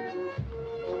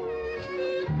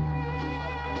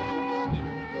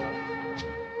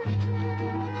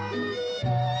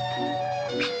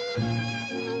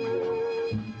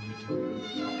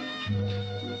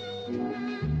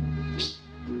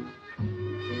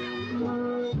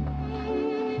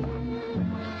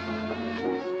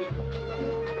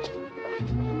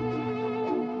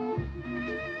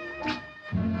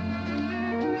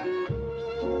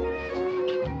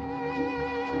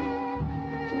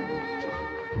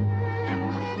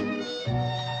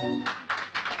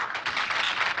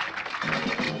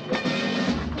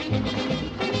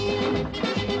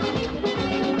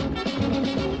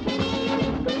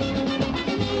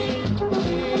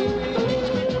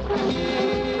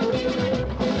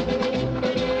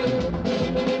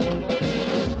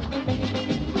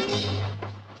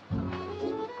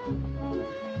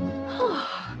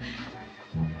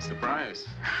 Surprise.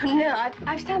 No,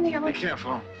 I've something I Be want...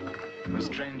 careful. We're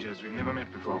strangers. We've never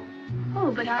met before.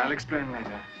 Oh, but I'll explain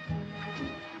later.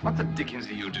 What the dickens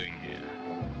are you doing here?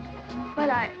 Well,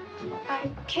 I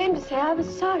came to say I was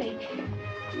sorry.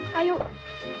 Are you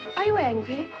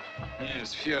angry?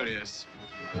 Yes, furious.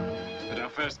 But our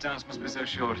first dance must be so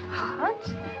short. What?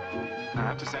 I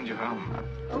have to send you home.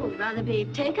 Oh, rather be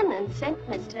taken than sent,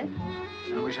 mister.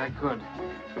 I wish I could.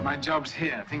 But my job's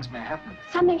here. Things may happen.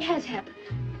 Something has happened.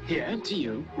 Here? To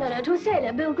you? No, to a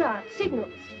sailor, Bill Grant,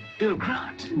 signals. Bill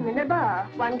Grant? In a bar.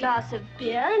 One glass of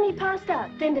beer, and he passed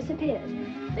out, then disappeared.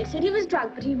 They said he was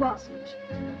drunk, but he wasn't.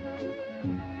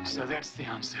 So that's the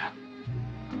answer.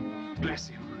 Bless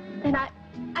you. Then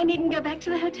I needn't go back to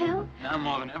the hotel? Now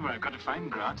more than ever, I've got to find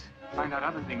Grant. Find out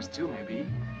other things, too, maybe.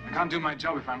 I can't do my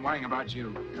job if I'm worrying about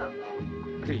you.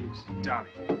 Please,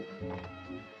 darling.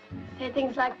 Say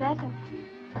things like that, and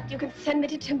you can send me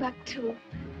to Timbuktu.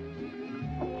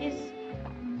 Is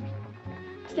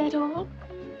that all?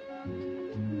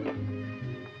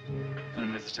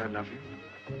 Unless I love you.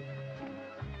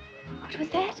 What was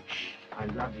that? I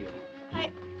love you.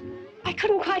 I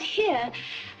couldn't quite hear.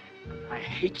 I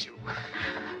hate you.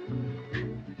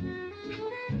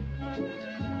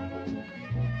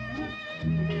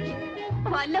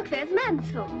 Why, look, there's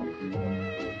Mansell.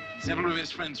 Several of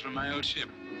his friends from my old ship.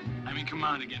 I'm in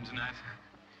command again tonight.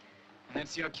 And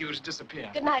that's your cue to disappear.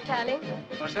 Good night, darling.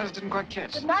 What's that? I didn't quite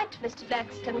catch. Good night, Mr.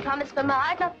 Blackstone. Promise Mama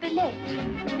I'd not be late.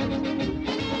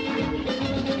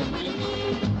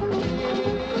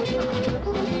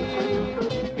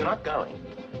 You're not going.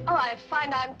 Oh, I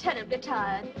find I'm terribly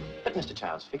tired. But Mr.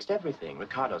 Childs fixed everything.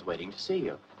 Ricardo's waiting to see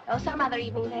you. Oh, some other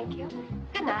evening, thank you.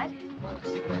 Good night.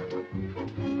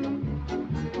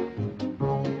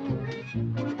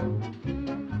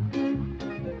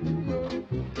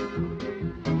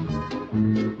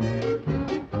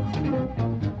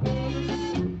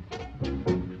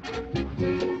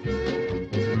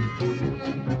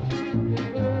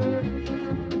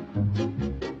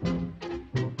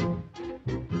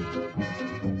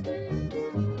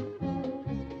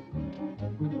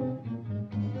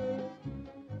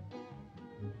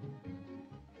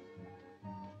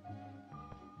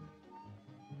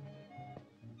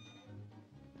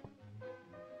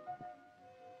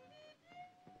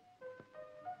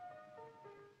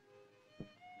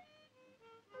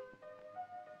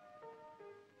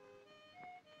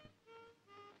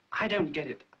 I don't get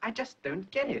it. I just don't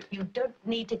get it. You don't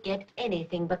need to get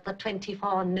anything but the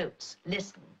 24 notes.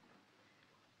 Listen.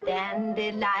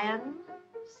 Dandelion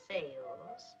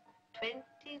sails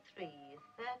 23:30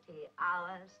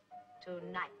 hours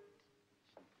tonight.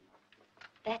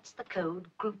 That's the code,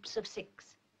 groups of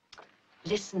 6.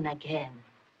 Listen again.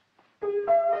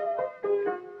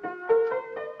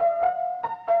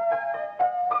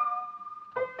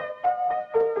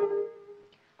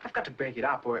 I've got to break it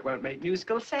up or it won't make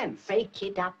musical sense. Break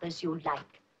it up as you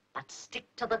like, but stick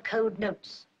to the code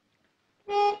notes.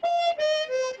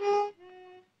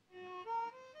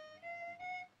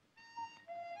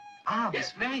 Ah,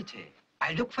 Miss Verity.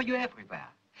 I look for you everywhere.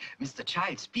 Mr.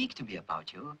 Child speak to me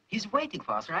about you. He's waiting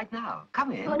for us right now.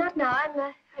 Come in. Oh, not now.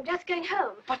 I'm just going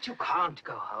home. But you can't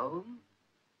go home.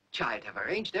 Child have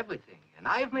arranged everything, and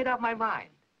I've made up my mind.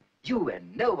 You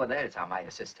and no one else are my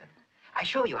assistant. I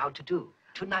show you how to do,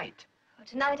 tonight. Oh,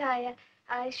 tonight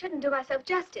I shouldn't do myself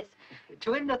justice. It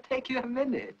will not take you a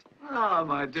minute. Ah,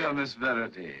 my dear Miss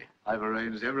Verity, I've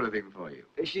arranged everything for you.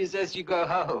 She says you go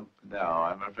home. No,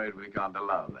 I'm afraid we can't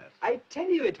allow that. I tell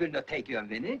you it will not take you a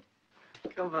minute.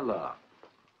 Come along.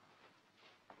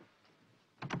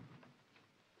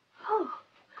 Oh,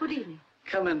 good evening.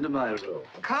 Come into my room.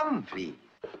 Come, please.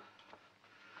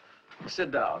 Sit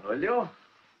down, will you?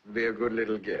 Be a good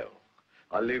little girl.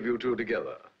 I'll leave you two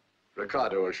together.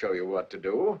 Ricardo will show you what to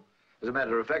do. As a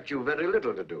matter of fact, you've very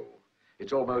little to do.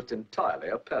 It's almost entirely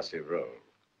a passive role.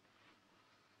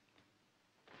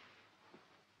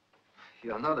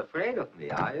 You're not afraid of me,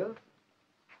 are you?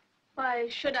 Why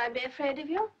should I be afraid of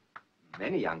you?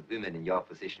 Many young women in your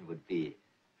position would be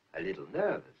a little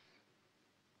nervous.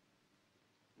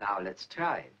 Now, let's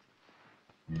try it.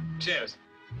 Cheers.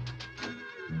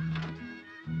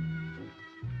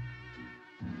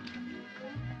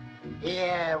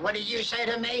 Yeah, what did you say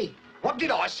to me? What did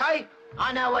I say?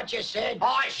 I know what you said.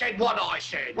 I said what I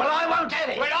said. Well, I won't have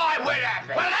it. Well, I will have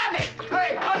it. Well, have it.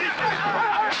 Hey,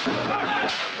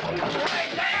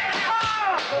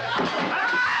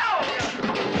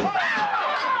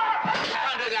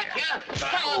 Can't do that here.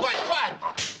 Come on, boys, quiet.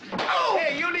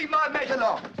 Here, you leave my mate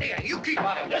alone. Here, you keep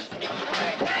on it.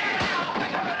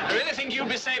 I really think you'd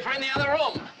be safer in the other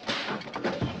room.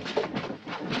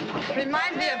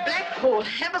 Remind me of Blackpool.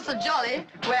 Ever so jolly.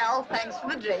 Well, thanks for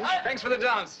the drink. Thanks for the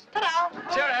dance. Ta-da.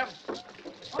 Cheerio.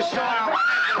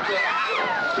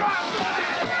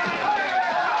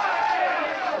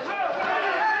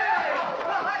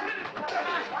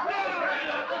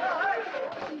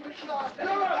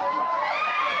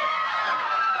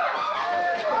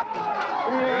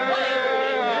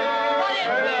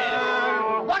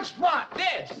 What's what?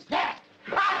 This. That.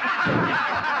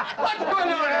 What's going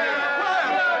on here?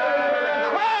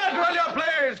 Quiet, will you,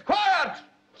 please? Quiet!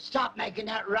 Stop making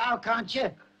that row, can't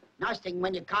you? Nice thing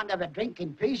when you can't have a drink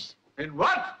in peace. In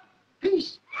what?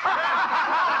 Peace.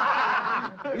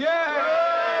 Yeah!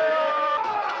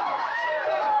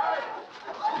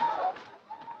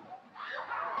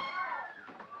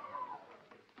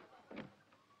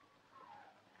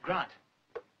 Grant.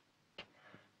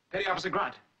 Petty Officer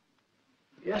Grant.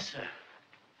 Yes, sir.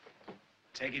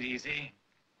 Take it easy.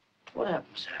 What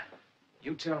happened, sir?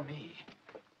 You tell me.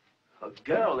 A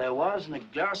girl there was and a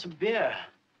glass of beer.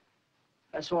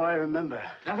 That's all I remember.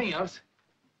 Nothing else?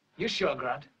 You sure,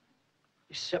 Grant?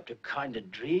 Except a kind of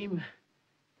dream.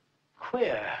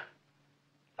 Queer.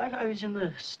 Like I was in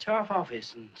the staff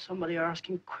office and somebody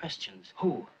asking questions.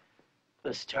 Who?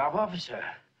 The staff officer.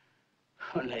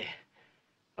 Only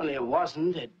it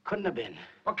wasn't. It couldn't have been.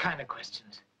 What kind of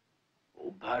questions?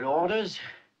 Oh, about orders.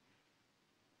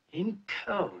 In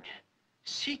code.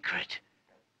 Secret.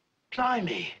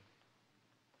 Blimey.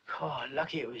 Oh,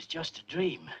 lucky it was just a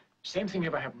dream. Same thing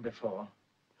ever happened before?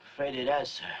 Afraid it has,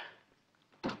 sir.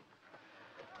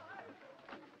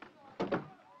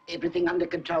 Everything under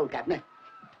control, Governor.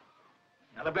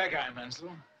 Now the bad guy,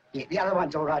 Mansell. Yeah, the other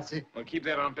one's all right, sir. Well, keep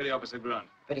that on Petty Officer Grant.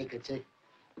 Very good, sir.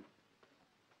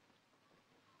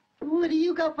 What do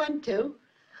you got one too?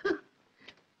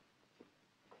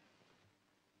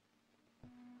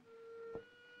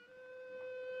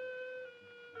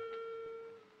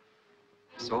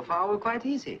 So far, all quite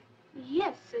easy.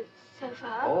 Yes, so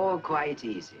far. All quite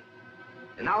easy.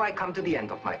 And now I come to the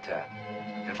end of my term.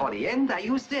 And for the end, I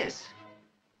use this.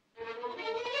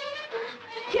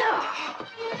 Yeah.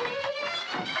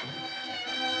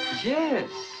 Yes.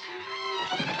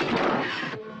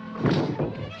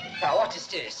 Now, what is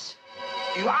this?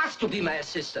 You asked to be my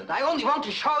assistant. I only want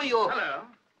to show you... Hello.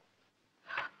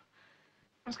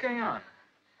 What's going on?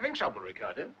 Having trouble,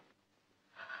 Ricardo?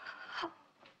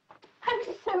 I'm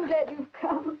so glad you've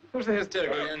come. Who's the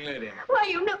hysterical young lady? Why,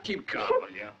 you know... Keep calm,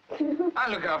 will you?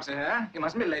 I'll look after her. You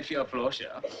mustn't be late for your floor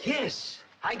show. Yes,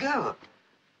 I go.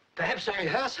 Perhaps I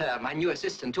rehearse her, my new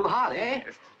assistant, too hard, eh?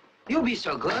 Yes. You'll be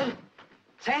so good.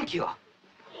 Thank you.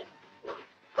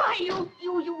 Why, you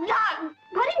lug!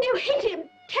 Why didn't you hit him?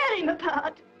 Tear him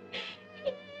apart.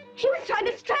 He was trying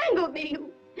to strangle me,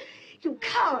 you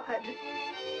coward.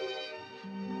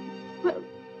 Well,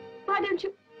 why don't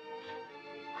you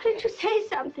say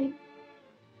something?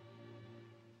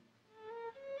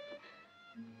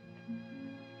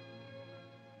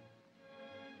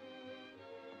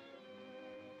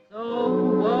 So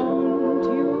won't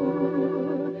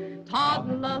you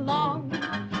toddle along,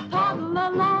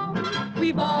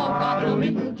 we've all got a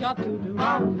little job to do.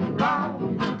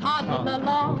 Toddle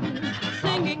along,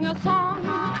 singing a song,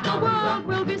 the world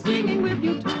will be singing with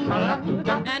you too.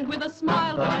 And with a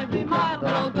smile for every mile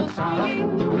we'll go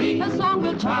swinging, a song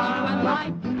will charm you and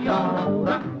lighten your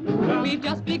load. We've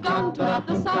just begun to let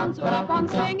the sounds so keep on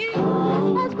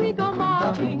singing as we go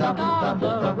marching down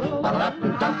the road.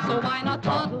 So why not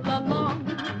toddle along,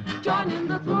 join in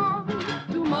the throng?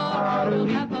 Tomorrow we'll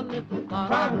have a little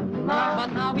fun. But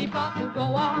now we've got to go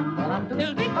on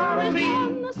till victory's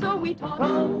won. So we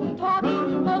toddle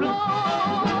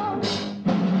along.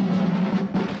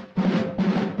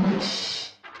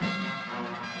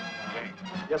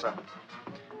 Yes, sir.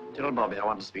 Tell Bobby I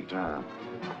want to speak to her.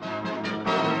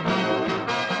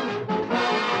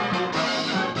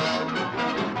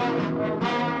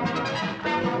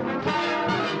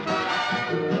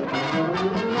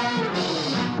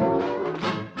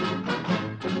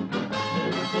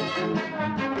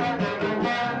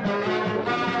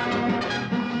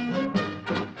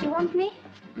 Do you want me?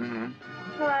 Mm-hmm.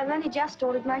 Well, I've only just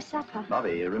ordered my supper.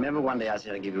 Bobby, remember one day I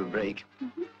said I'd give you a break?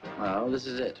 Mm-hmm. Well, this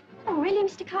is it. Oh, really,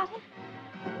 Mr. Carter?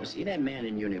 You see that man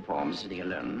in uniform sitting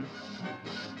alone?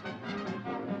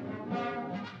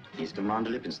 He's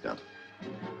Commander Lippinscott.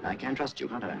 I can trust you,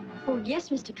 can't I? Oh, yes,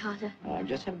 Mr. Carter. I've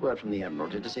just had word from the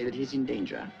Admiralty to say that he's in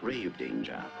danger, grave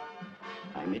danger.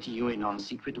 I'm letting you in on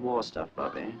secret war stuff,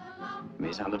 Bobby. It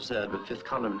may sound absurd, but fifth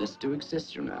columnists do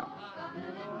exist, you know.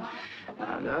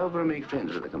 Now, go over and make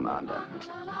friends with the commander.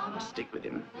 Stick with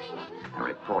him and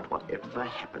report whatever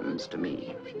happens to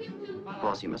me. Of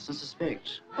course, you mustn't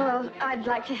suspect. Well, I'd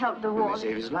like to help the You war. may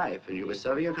save his life, and you'll be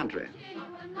serving your country.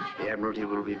 The Admiralty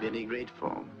will be very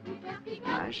grateful.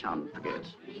 I shan't forget.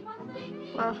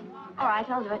 Well, all right,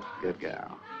 I'll do it. Good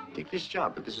girl. Take this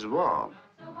job, but this is war.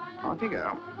 Off you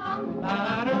go.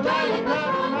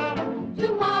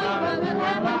 Tomorrow we'll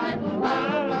have a little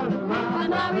fun. But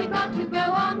now we've got to go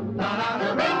on.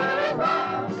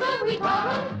 So we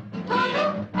toddle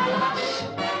along.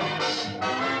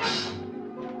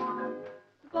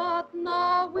 But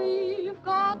now we've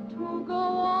got to go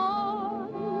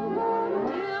on.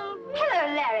 Hello,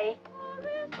 Larry.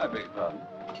 I beg your pardon?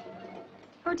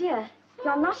 Oh, dear.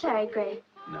 You're not Larry Gray.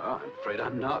 No, I'm afraid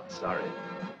I'm not. Sorry.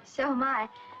 So am I.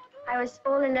 I was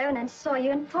all alone and saw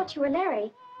you and thought you were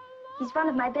Larry. He's one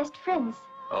of my best friends.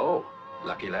 Oh,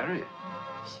 lucky Larry.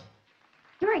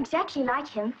 You're exactly like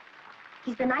him.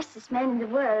 He's the nicest man in the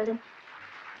world, and...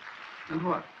 And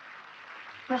what?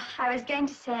 Well, I was going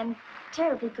to say I'm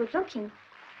terribly good-looking.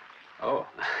 Oh,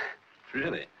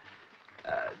 really?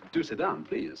 Do sit down,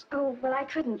 please. Oh, well, I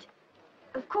couldn't.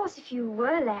 Of course, if you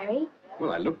were Larry...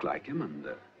 Well, I look like him, and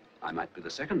I might be the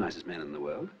second nicest man in the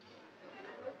world.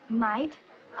 Might.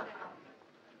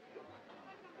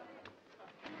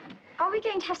 Are we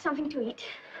going to have something to eat?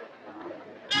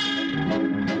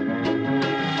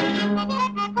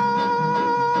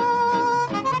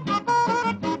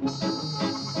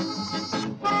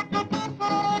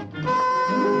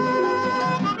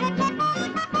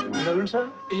 Alone,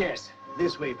 sir? Yes.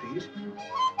 This way, please.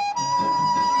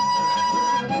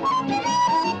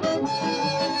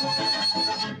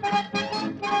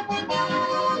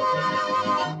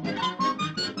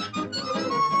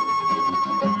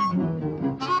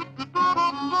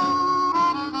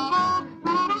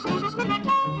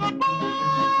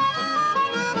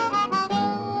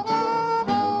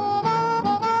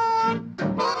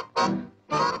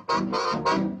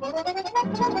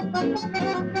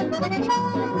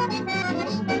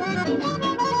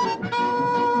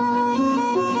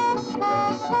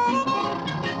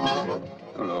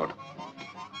 Oh, Lord.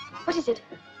 What is it?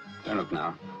 Don't look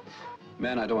now.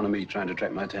 Man I don't want to meet trying to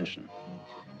attract my attention.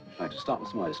 I'd like to start with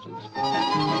some oysters.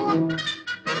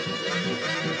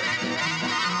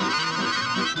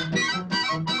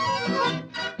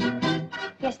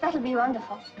 Yes, that'll be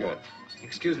wonderful. Good.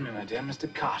 Excuse me, my dear.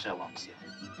 Mr. Carter wants you.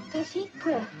 Does he?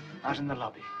 Where? Out in the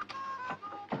lobby.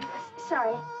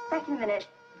 Sorry. Back in a minute.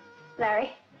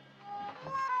 Larry.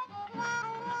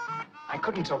 I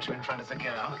couldn't talk to you in front of the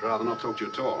girl. I'd rather not talk to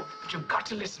you at all. But you've got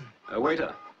to listen.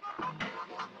 Waiter.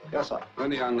 Yes, sir. When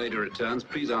the young lady returns,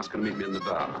 please ask her to meet me in the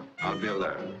bar. I'll be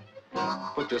alone.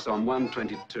 Put this on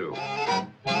 122.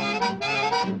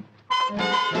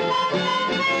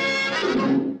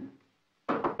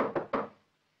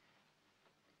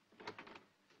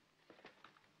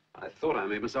 I thought I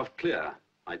made myself clear.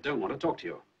 I don't want to talk to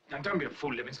you. Now, don't be a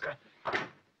fool, Livinska.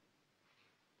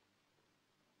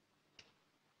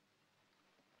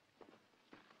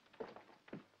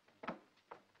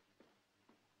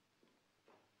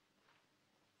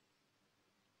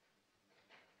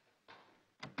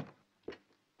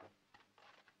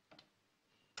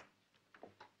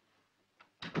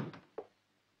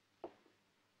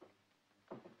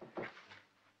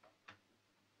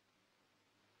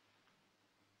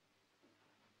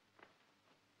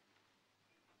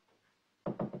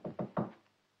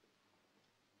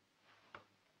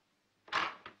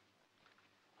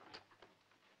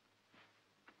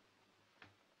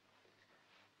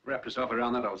 Wrap yourself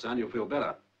around that, old son. You'll feel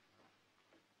better.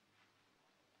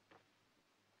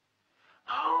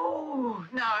 Oh,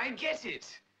 now I get it.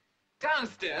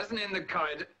 Downstairs and in the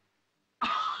corridor.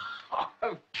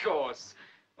 Of course.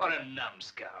 What a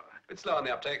numbskull. Bit slow on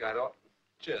the uptake, I thought.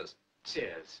 Cheers.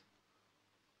 Cheers.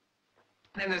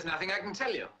 Then there's nothing I can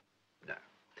tell you. No.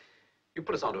 You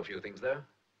put us onto a few things, though.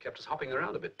 Kept us hopping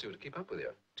around a bit, too, to keep up with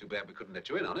you. Too bad we couldn't let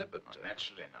you in on it, but...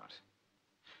 naturally not.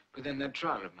 But then that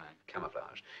trial of mine.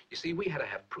 Camouflage. You see, we had to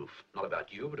have proof. Not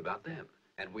about you, but about them.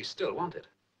 And we still want it.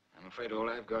 I'm afraid all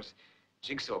I've got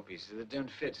jigsaw pieces that don't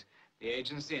fit. The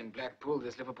agency in Blackpool,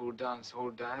 this Liverpool dance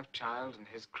hall dive, Child and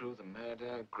his crew, the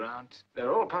murder, Grant.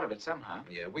 They're all part of it somehow.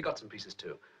 Yeah, we got some pieces,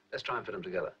 too. Let's try and fit them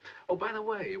together. Oh, by the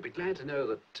way, you'll be glad to know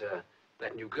that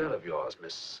that new girl of yours,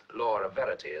 Miss Laura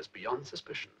Verity, is beyond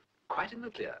suspicion. Quite in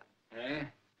the clear. Eh?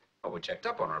 Well, we checked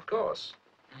up on her, of course.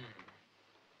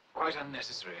 Quite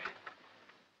unnecessary.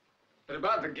 But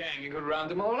about the gang, you could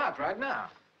round them all up right now.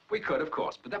 We could, of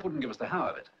course, but that wouldn't give us the how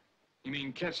of it. You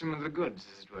mean catch them with the goods,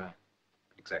 as it were?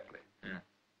 Exactly. Yeah.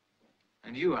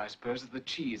 And you, I suppose, are the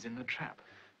cheese in the trap.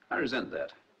 I resent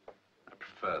that. I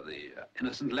prefer the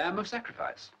innocent lamb of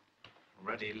sacrifice.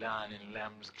 Ruddy lion in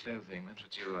lamb's clothing, that's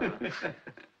what you are.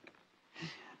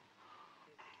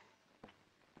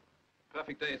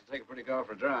 Perfect day to take a pretty girl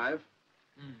for a drive.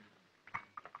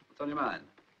 What's on your mind?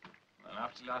 Well,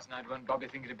 after last night, won't Bobby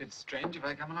think it a bit strange if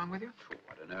I come along with you? Oh,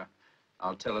 I don't know.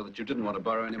 I'll tell her that you didn't want to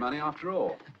borrow any money after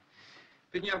all.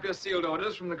 Picking up your sealed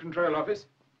orders from the control office?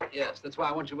 Yes, that's why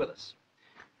I want you with us.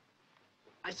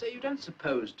 I say, you don't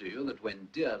suppose, do you, that when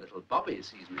dear little Bobby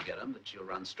sees me get 'em, that she'll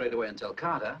run straight away and tell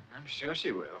Carter? I'm sure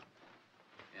she will.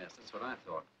 Yes, that's what I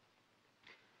thought.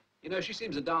 You know, she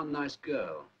seems a darn nice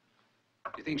girl.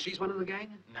 Do you think she's one of the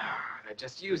gang? No, they're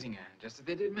just using her, just as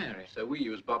they did Mary. So we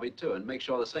use Bobby, too, and make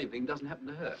sure the same thing doesn't happen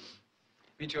to her.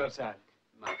 Meet you outside.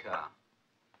 My car.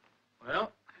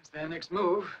 Well, it's their next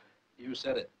move. You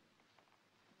said it.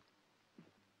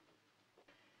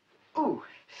 Oh,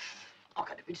 I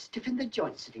got a bit stiff in the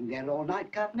joints sitting there all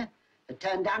night, Governor. A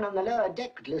turn down on the lower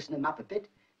deck would loosen them up a bit.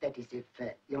 That is, if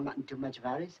you're not in too much of a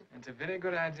hurry, sir. It's a very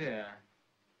good idea.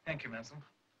 Thank you, Mansell.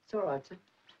 It's all right, sir.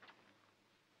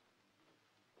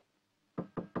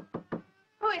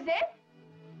 Who is it?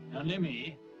 Only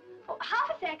me. Oh, half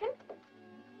a second.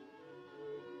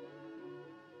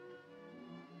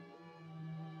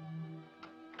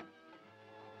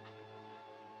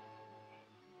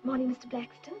 Morning, Mr.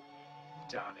 Blackstone.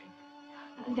 Darling.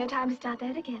 No time to start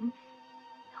that again.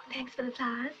 Oh, thanks for the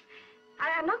flowers.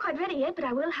 I'm not quite ready yet, but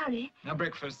I will hurry. No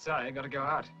breakfast, sorry. Got to go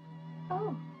out.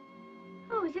 Oh.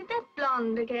 Oh, is it that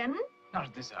blonde again? Not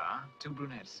at this hour. 2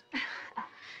 brunettes.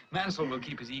 Mansell will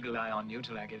keep his eagle eye on you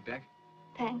till I get back.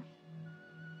 Thanks,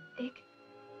 Dick.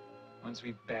 Once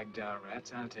we've bagged our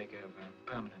rats, I'll take over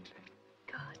permanently.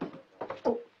 God.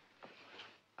 Oh.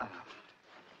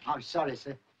 I'm sorry,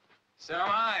 sir. So am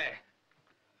I.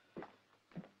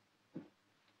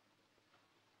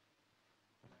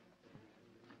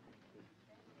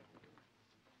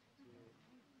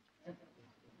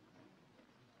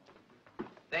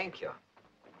 Thank you.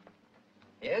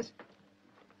 Yes?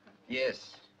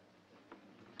 Yes.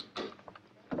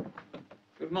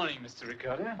 Good morning, Mr.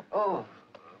 Ricardo. Oh,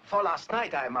 for last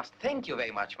night, I must thank you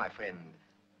very much, my friend.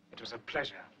 It was a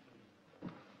pleasure.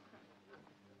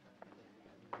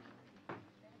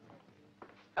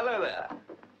 Hello there.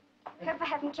 Hope I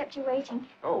haven't kept you waiting.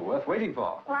 Oh, worth waiting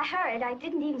for. Well, I hurried. I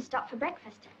didn't even stop for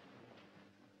breakfast.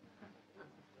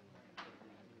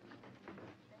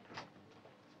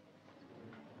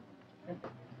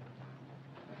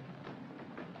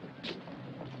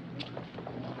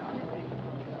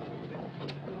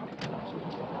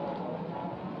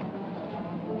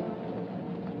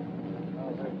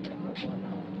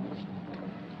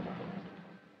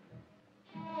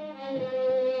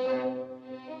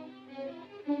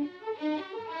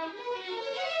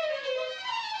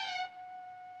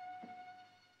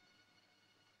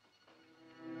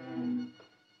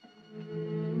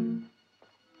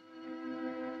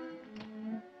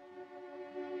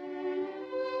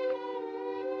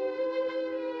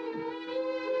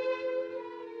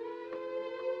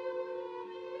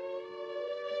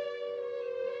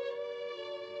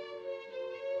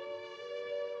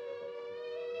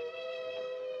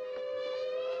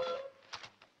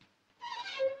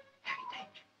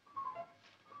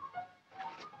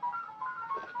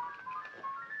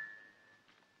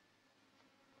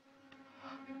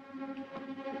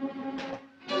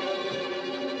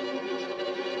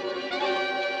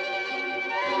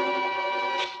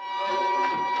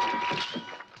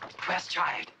 Where's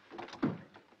Child?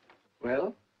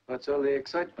 Well, what's all the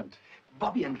excitement?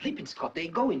 Bobby and Lippinscott, they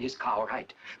go in his car, all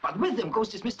right. But with them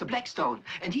goes this Mr. Blackstone,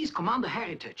 and he's Commander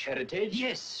Heritage. Heritage?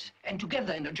 Yes, and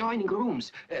together in adjoining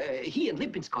rooms. He and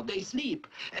Lippinscott, they sleep.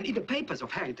 And in the papers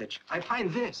of Heritage, I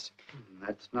find this.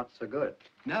 That's not so good.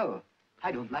 No,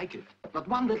 I don't like it. Not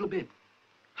one little bit.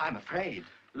 I'm afraid.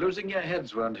 Losing your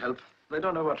heads won't help. They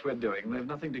don't know what we're doing. They've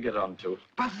nothing to get on to.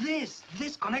 But this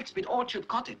connects with Orchard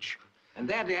Cottage. And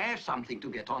there they have something to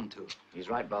get on to. He's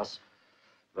right, boss.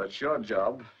 That's your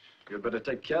job. You'd better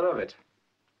take care of it.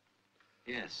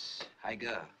 Yes, I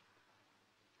go.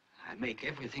 I make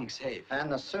everything safe.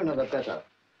 And the sooner the better.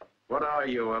 What are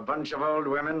you, a bunch of old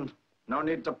women? No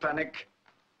need to panic.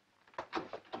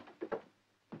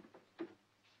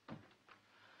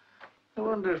 I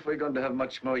wonder if we're going to have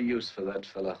much more use for that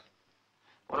fella.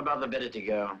 What about the Liberty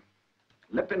girl?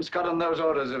 Lippinscott and those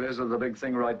orders of his are the big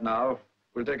thing right now.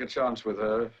 We'll take a chance with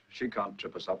her. She can't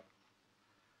trip us up.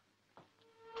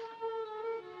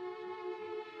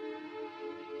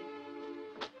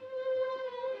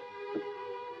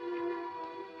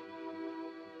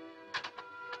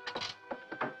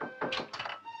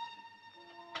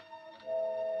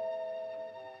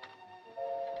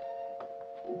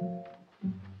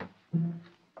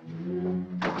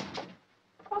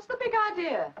 What's the big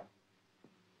idea?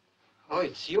 Oh,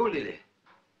 it's you, Lily.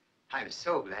 I'm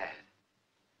so glad.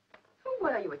 Who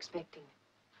were you expecting?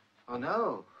 Oh,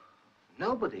 no.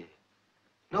 Nobody.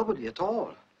 Nobody at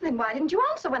all. Then why didn't you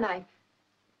answer when I...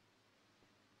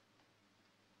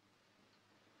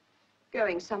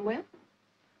 Going somewhere?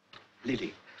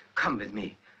 Lily, come with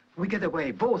me. We get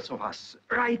away, both of us,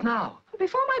 right now.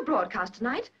 Before my broadcast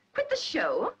tonight? Quit the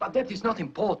show? But that is not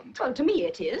important. Well, to me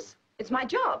it is. It's my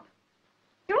job.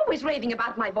 You're always raving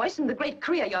about my voice and the great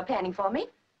career you're planning for me.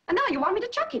 And now you want me to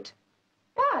chuck it.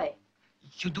 Why?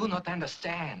 You do not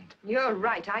understand. You're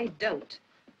right, I don't.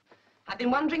 I've been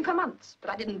wondering for months, but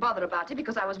I didn't bother about it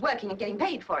because I was working and getting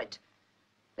paid for it.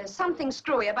 There's something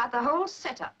screwy about the whole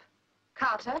setup.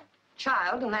 Carter,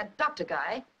 Child, and that doctor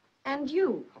guy, and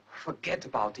you. Forget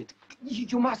about it.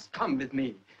 You must come with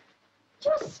me.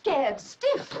 You're scared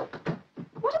stiff.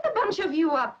 What are the bunch of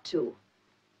you up to?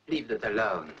 Leave that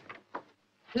alone.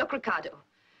 Look, Ricardo,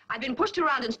 I've been pushed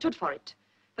around and stood for it.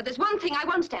 But there's one thing I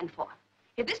won't stand for.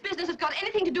 If this business has got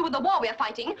anything to do with the war we're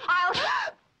fighting, I'll...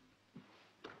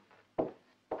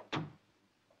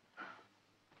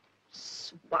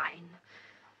 Swine.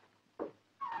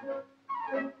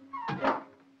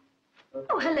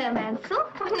 Oh, hello, Mansell.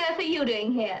 What on earth are you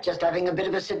doing here? Just having a bit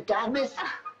of a sit down, miss.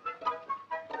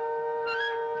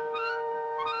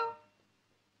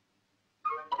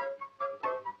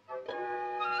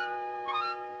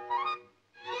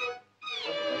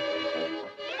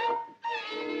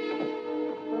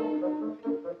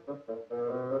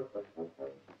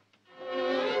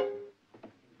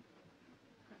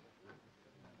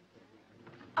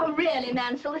 Oh, really,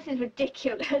 Mansell, this is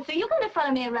ridiculous. Are you going to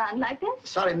follow me around like this?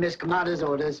 Sorry, Miss Commander's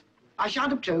orders. I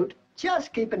shan't obtrude.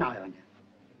 Just keep an eye on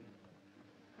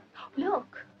you.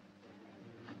 Look.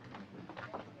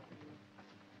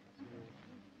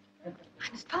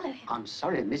 I must follow him. I'm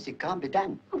sorry, miss. It can't be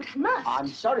done. Oh, but I must. I'm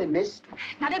sorry, miss.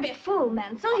 Now, don't be a fool,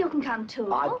 Mansell. You can come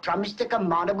too. I promised the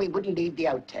commander we wouldn't leave the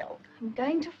hotel. I'm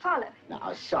going to follow him.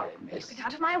 No, sorry, miss. Get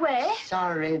out of my way.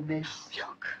 Sorry, miss.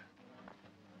 Look.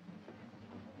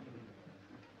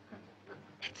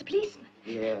 That's a policeman.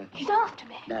 Yeah. He's after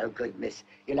me. No good, miss.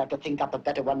 You'll have to think up a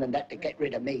better one than that to get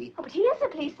rid of me. Oh, but he is a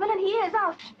policeman and he is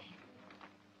after me.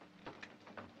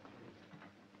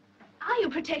 Are you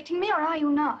protecting me or are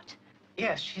you not?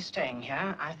 Yes, she's staying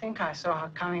here. I think I saw her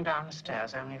coming down the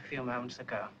stairs only a few moments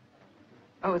ago.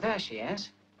 Oh, there she is.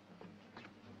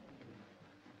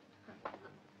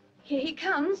 Here he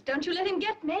comes. Don't you let him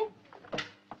get me.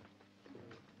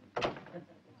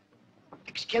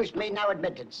 Excuse me, no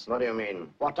admittance. What do you mean?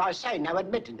 What I say, no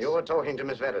admittance. You were talking to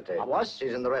Miss Verity. I was?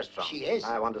 She's in the restaurant. She is?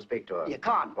 I want to speak to her. You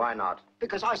can't. Why not?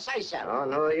 Because I say so. Oh,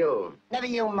 and who are you? Never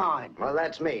you mind. Well,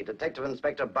 that's me, Detective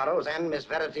Inspector Burrows, and Miss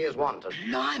Verity is wanted.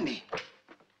 Blimey.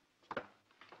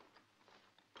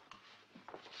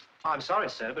 I'm sorry,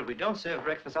 sir, but we don't serve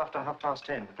breakfast after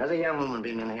 10:30. Has a young woman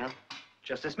been in here?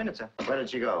 Just this minute, sir. Where did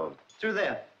she go? Through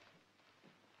there.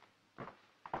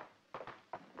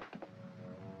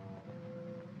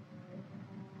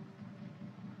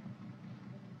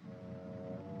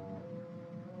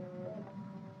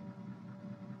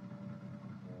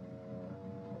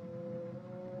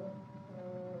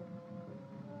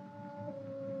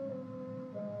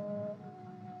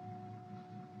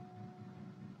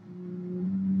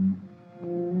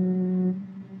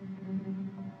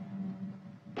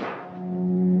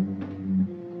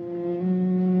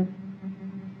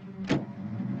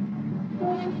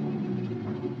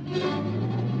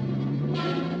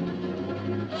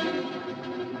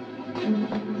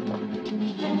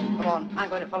 on. I'm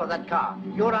going to follow that car.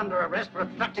 You're under arrest for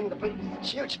obstructing the police.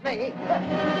 Shoots me.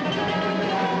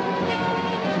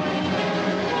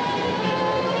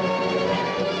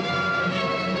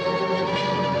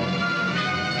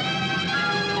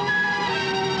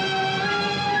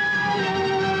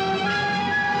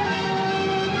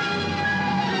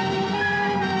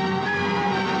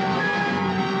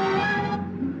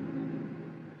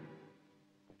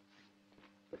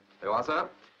 There you are, sir.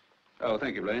 Oh,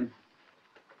 thank you, Blaine.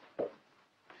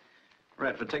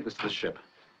 Radford, take this to the ship.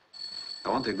 I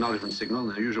want the acknowledgement signal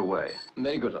in the usual way.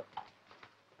 Very good, sir.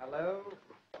 Hello?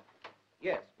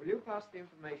 Yes, will you pass the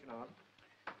information on?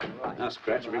 Right. Now,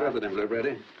 Scratch, have you got that envelope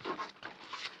ready?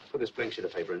 Put this blank sheet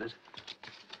of paper in it.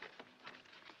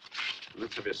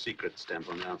 Let's have your secret stamp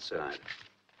on the outside.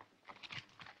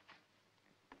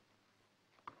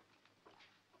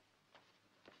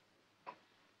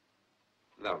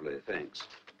 Lovely, thanks.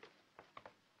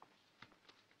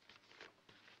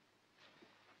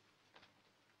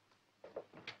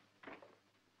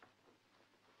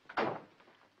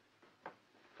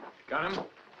 Got him?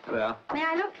 There. May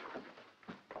I look?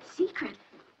 Secret.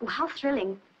 Oh, how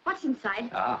thrilling. What's inside?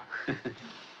 Ah.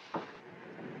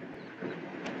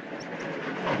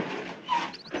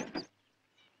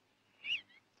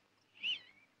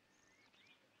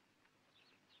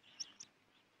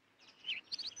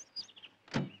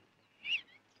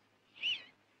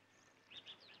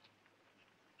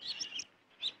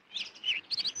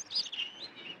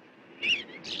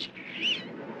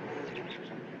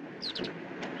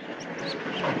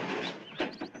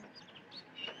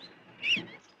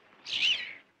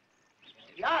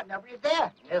 Yeah, nobody's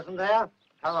there. Isn't there?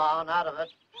 Come on, out of it.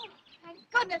 Oh, thank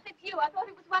goodness it's you. I thought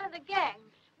it was one of the gang.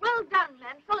 Well done,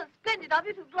 man. Full and splendid of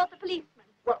you to have brought the policeman.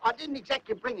 Well, I didn't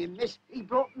exactly bring him, miss. He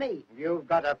brought me. You've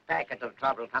got a packet of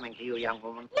trouble coming to you, young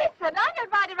woman. Listen, I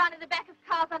don't ride around in the back of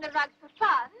cars under rugs for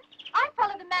fun. I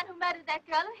followed the man who murdered that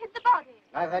girl and hid the body.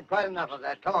 I've had quite enough of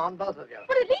that. Come on, both of you.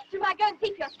 But at least you might go and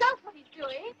see for yourself what he's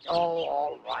doing. Oh,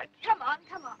 all right. Come on,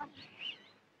 come on.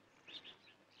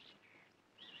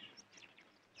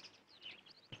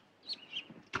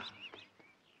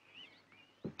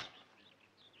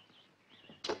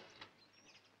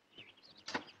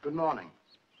 Good morning.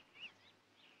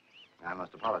 I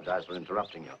must apologize for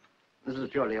interrupting you. This is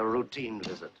purely a routine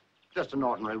visit. Just an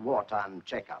ordinary wartime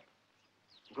checkup.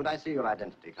 Could I see your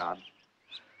identity card?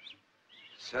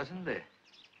 Certainly.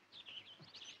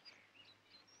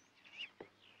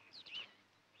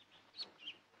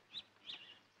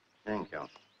 Thank you.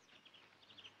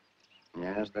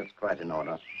 Yes, that's quite in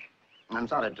order. I'm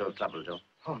sorry to have troubled you.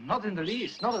 Oh, not in the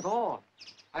least. Not at all.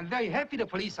 I'm very happy the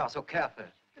police are so careful.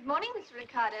 Good morning, Mr.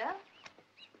 Ricardo.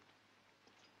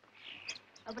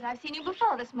 Oh, but I've seen you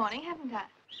before this morning, haven't I?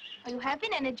 Oh, you have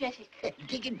been energetic.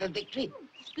 Digging for victory.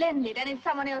 Splendid, and in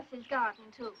someone else's garden,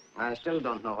 too. I still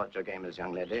don't know what your game is,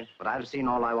 young lady, but I've seen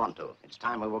all I want to. It's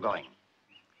time we were going.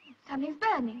 Something's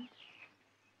burning.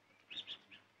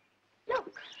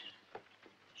 Look.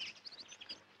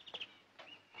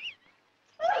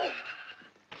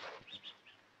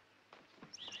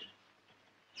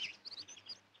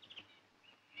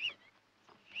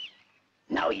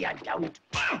 No, you don't.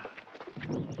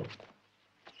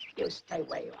 You stay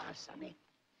where you are, Sonny.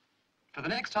 For the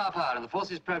next half hour in the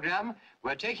Forces program,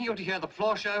 we're taking you to hear the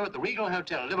floor show at the Regal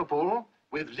Hotel, Liverpool,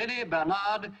 with Lily,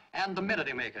 Bernard, and the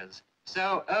Melody Makers.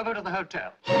 So, over to the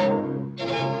hotel.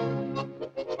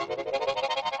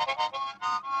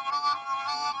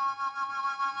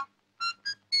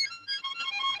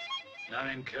 Now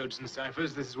in codes and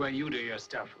ciphers, this is where you do your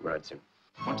stuff. Right, sir.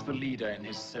 Once the leader in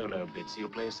his solo bits, he'll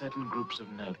play certain groups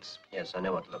of notes. Yes, I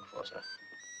know what to look for, sir.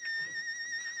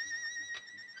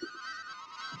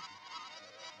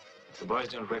 If the boys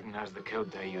don't recognize the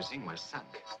code they're using, we're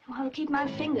sunk. Oh, I'll keep my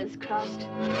fingers crossed.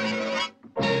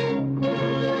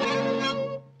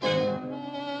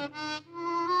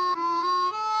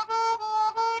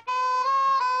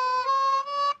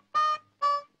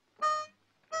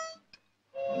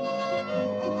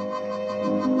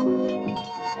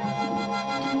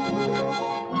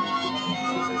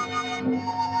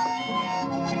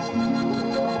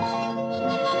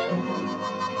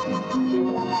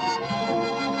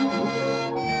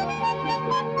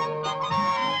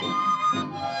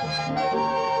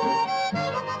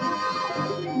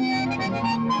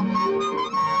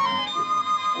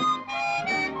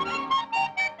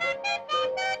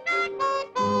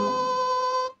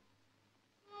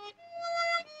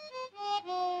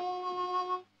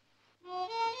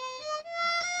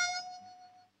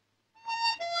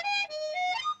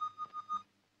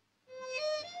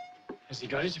 Has he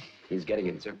got it? He's getting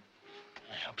it, sir.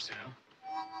 I hope so.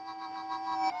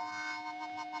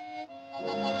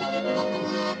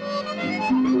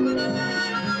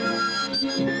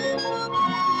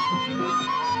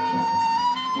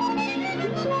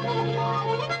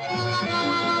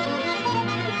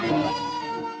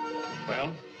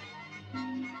 Well?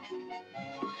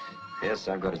 Yes,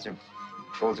 I've got it, sir.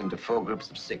 Falls into 4 groups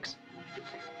of 6.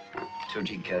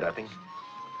 2G cat, I think.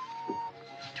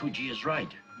 2G is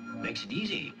right. Makes it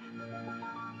easy.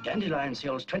 Dandelion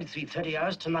sails 23:30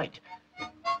 hours tonight.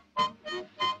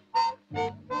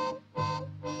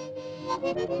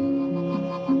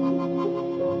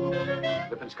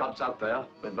 Scott's out there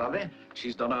with Bobby.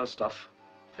 She's done her stuff.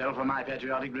 Fell for my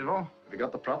patriotic drivel. Have you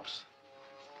got the props?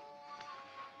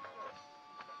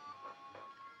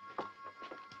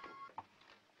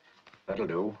 That'll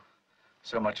do.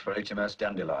 So much for HMS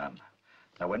Dandelion.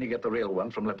 Now, when you get the real one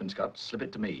from Lippinscott, slip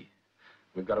it to me.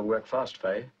 We've got to work fast,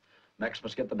 Faye. Max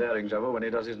must get the bearings over when he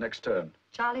does his next turn.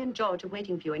 Charlie and George are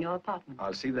waiting for you in your apartment.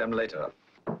 I'll see them later.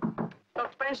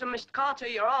 Dr. Benson, Mr. Carter,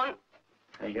 you're on.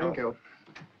 There you go. Thank you.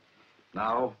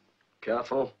 Now,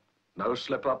 careful. No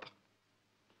slip up.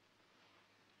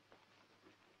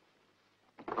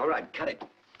 All right, cut it.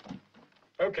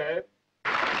 Okay.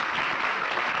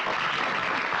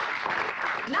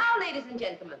 Now, ladies and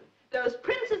gentlemen, those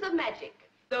princes of magic,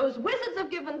 those wizards of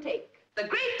give and take, the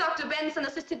great Dr. Benson,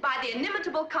 assisted by the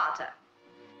inimitable Carter.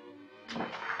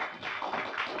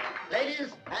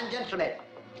 Ladies and gentlemen,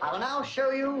 I will now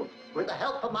show you, with the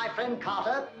help of my friend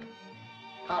Carter...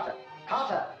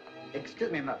 Carter,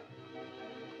 excuse me a moment.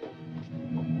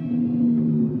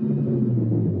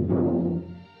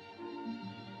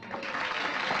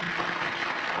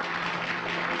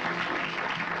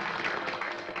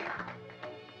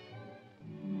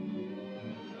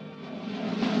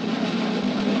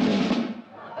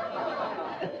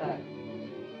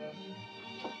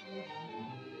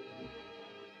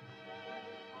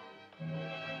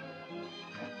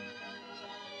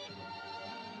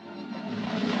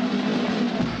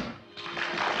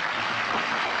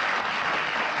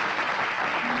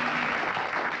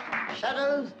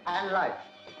 Shadows and light.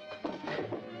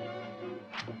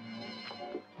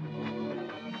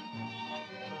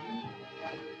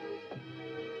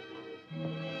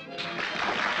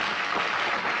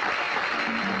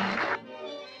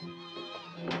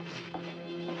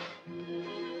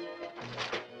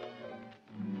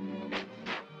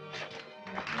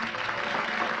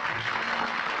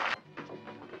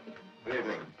 Good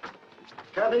evening.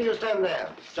 Carter, you stand there.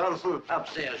 Johnson,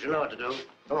 upstairs. You know what to do.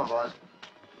 Come on, boys.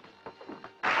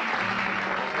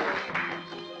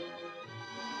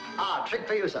 Ah, trick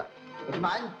for you, sir. Would you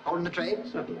mind holding the tray?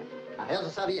 Certainly. Now, here's the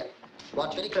serviette.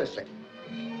 Watch very closely.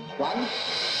 1, 2,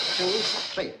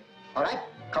 3. All right?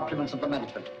 Compliments of the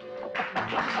management.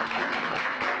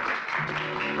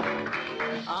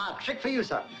 Ah, trick for you,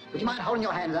 sir. Would you mind holding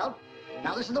your hands out?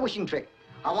 Now, this is the wishing trick.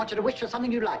 I want you to wish for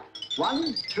something you like.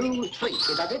 1, 2, 3.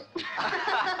 Is that it?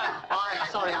 Oh,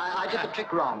 sorry, I did the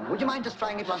trick wrong. Would you mind just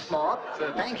trying it once more?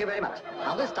 Certainly. Thank you very much.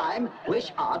 Now, this time, wish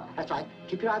hard. That's right.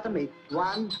 Keep your eyes on me.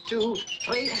 1, 2,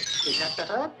 3. Is that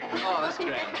better? Oh, that's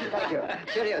great. Thank you.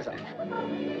 Cheerio, sir.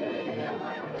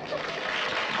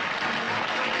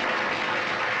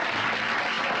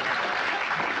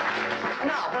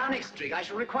 Now, for our next trick, I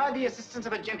shall require the assistance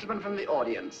of a gentleman from the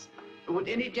audience. Would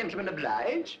any gentleman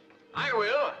oblige? I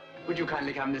will. Would you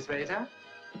kindly come this way, sir?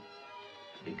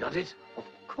 You got it? Of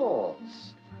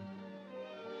course.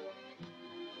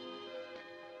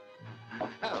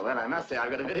 Oh, well, I must say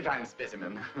I've got a very fine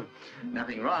specimen.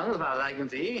 Nothing wrong as far as I can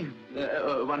see.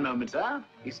 One moment, sir.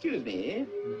 Excuse me.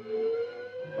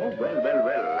 Oh, well.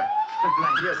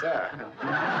 My dear sir.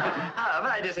 However,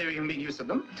 I dare say we can make use of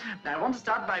them. Now, I want to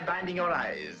start by binding your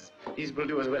eyes. These will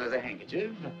do as well as a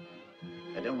handkerchief.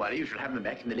 Don't worry, you shall have them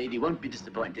back and the lady won't be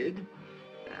disappointed.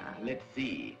 Let's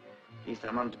see. At least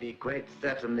I want to be quite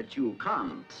certain that you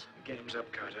can't. The game's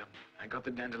up, Carter. I got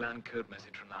the Dandelion code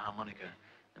message from the harmonica.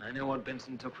 And I know what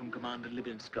Benson took from Commander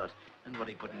Lippinscott and what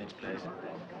he put in its place.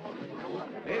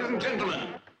 Ladies and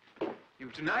gentlemen,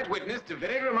 you've tonight witnessed a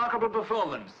very remarkable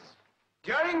performance.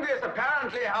 During this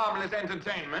apparently harmless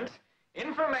entertainment,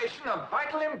 information of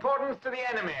vital importance to the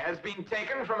enemy has been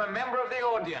taken from a member of the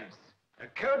audience. A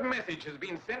code message has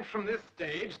been sent from this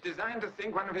stage designed to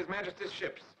sink one of His Majesty's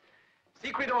ships.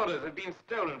 Secret orders have been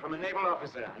stolen from a naval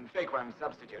officer and fake ones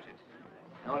substituted.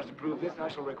 In order to prove this, I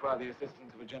shall require the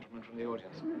assistance of a gentleman from the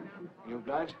audience. Will you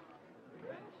oblige?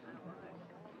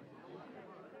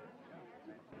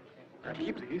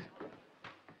 Key, please.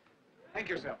 Thank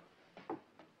you, sir.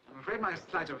 I'm afraid my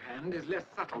sleight of hand is less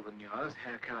subtle than yours,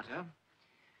 Herr Carter.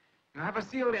 You have a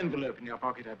sealed envelope in your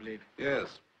pocket, I believe.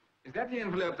 Yes. Is that the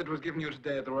envelope that was given you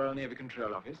today at the Royal Navy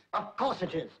Control Office? Of course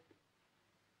it is.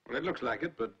 Well, it looks like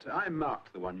it, but I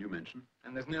marked the one you mentioned.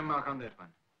 And there's no mark on that one?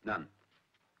 None.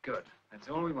 Good. That's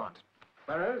all we want.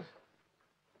 Burroughs?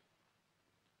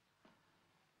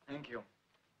 Thank you.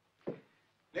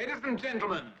 Ladies and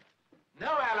gentlemen, no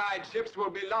Allied ships will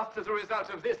be lost as a result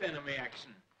of this enemy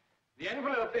action. The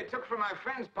envelope they took from my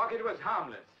friend's pocket was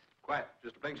harmless. Quite.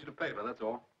 Just a blank sheet of paper, that's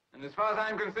all. And as far as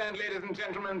I'm concerned, ladies and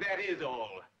gentlemen, that is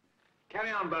all.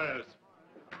 Carry on, Burroughs.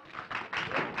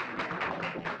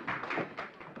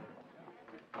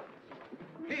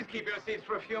 Please keep your seats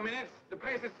for a few minutes. The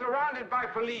place is surrounded by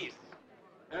police.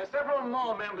 There are several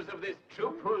more members of this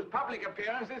troupe whose public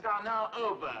appearances are now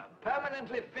over,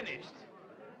 permanently finished.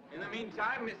 In the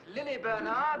meantime, Miss Lily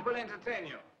Bernard will entertain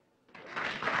you.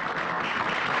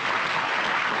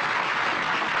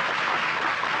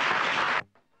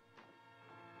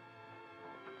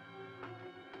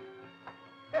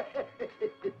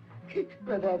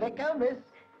 Well, there they come, miss.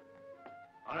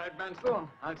 All right, Mansell,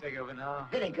 I'll take over now.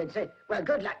 Very good, sir. Well,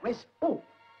 good luck, miss. Oh.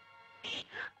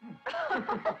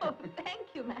 Oh, thank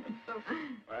you, Mansell.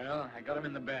 Well, I got him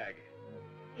in the bag.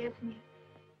 Yes, miss.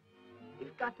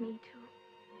 You've got me, too.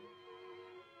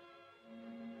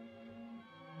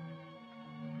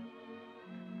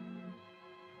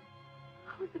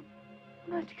 Oh,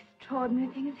 the most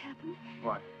extraordinary thing has happened.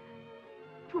 What?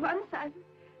 For once, I've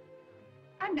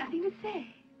nothing to say.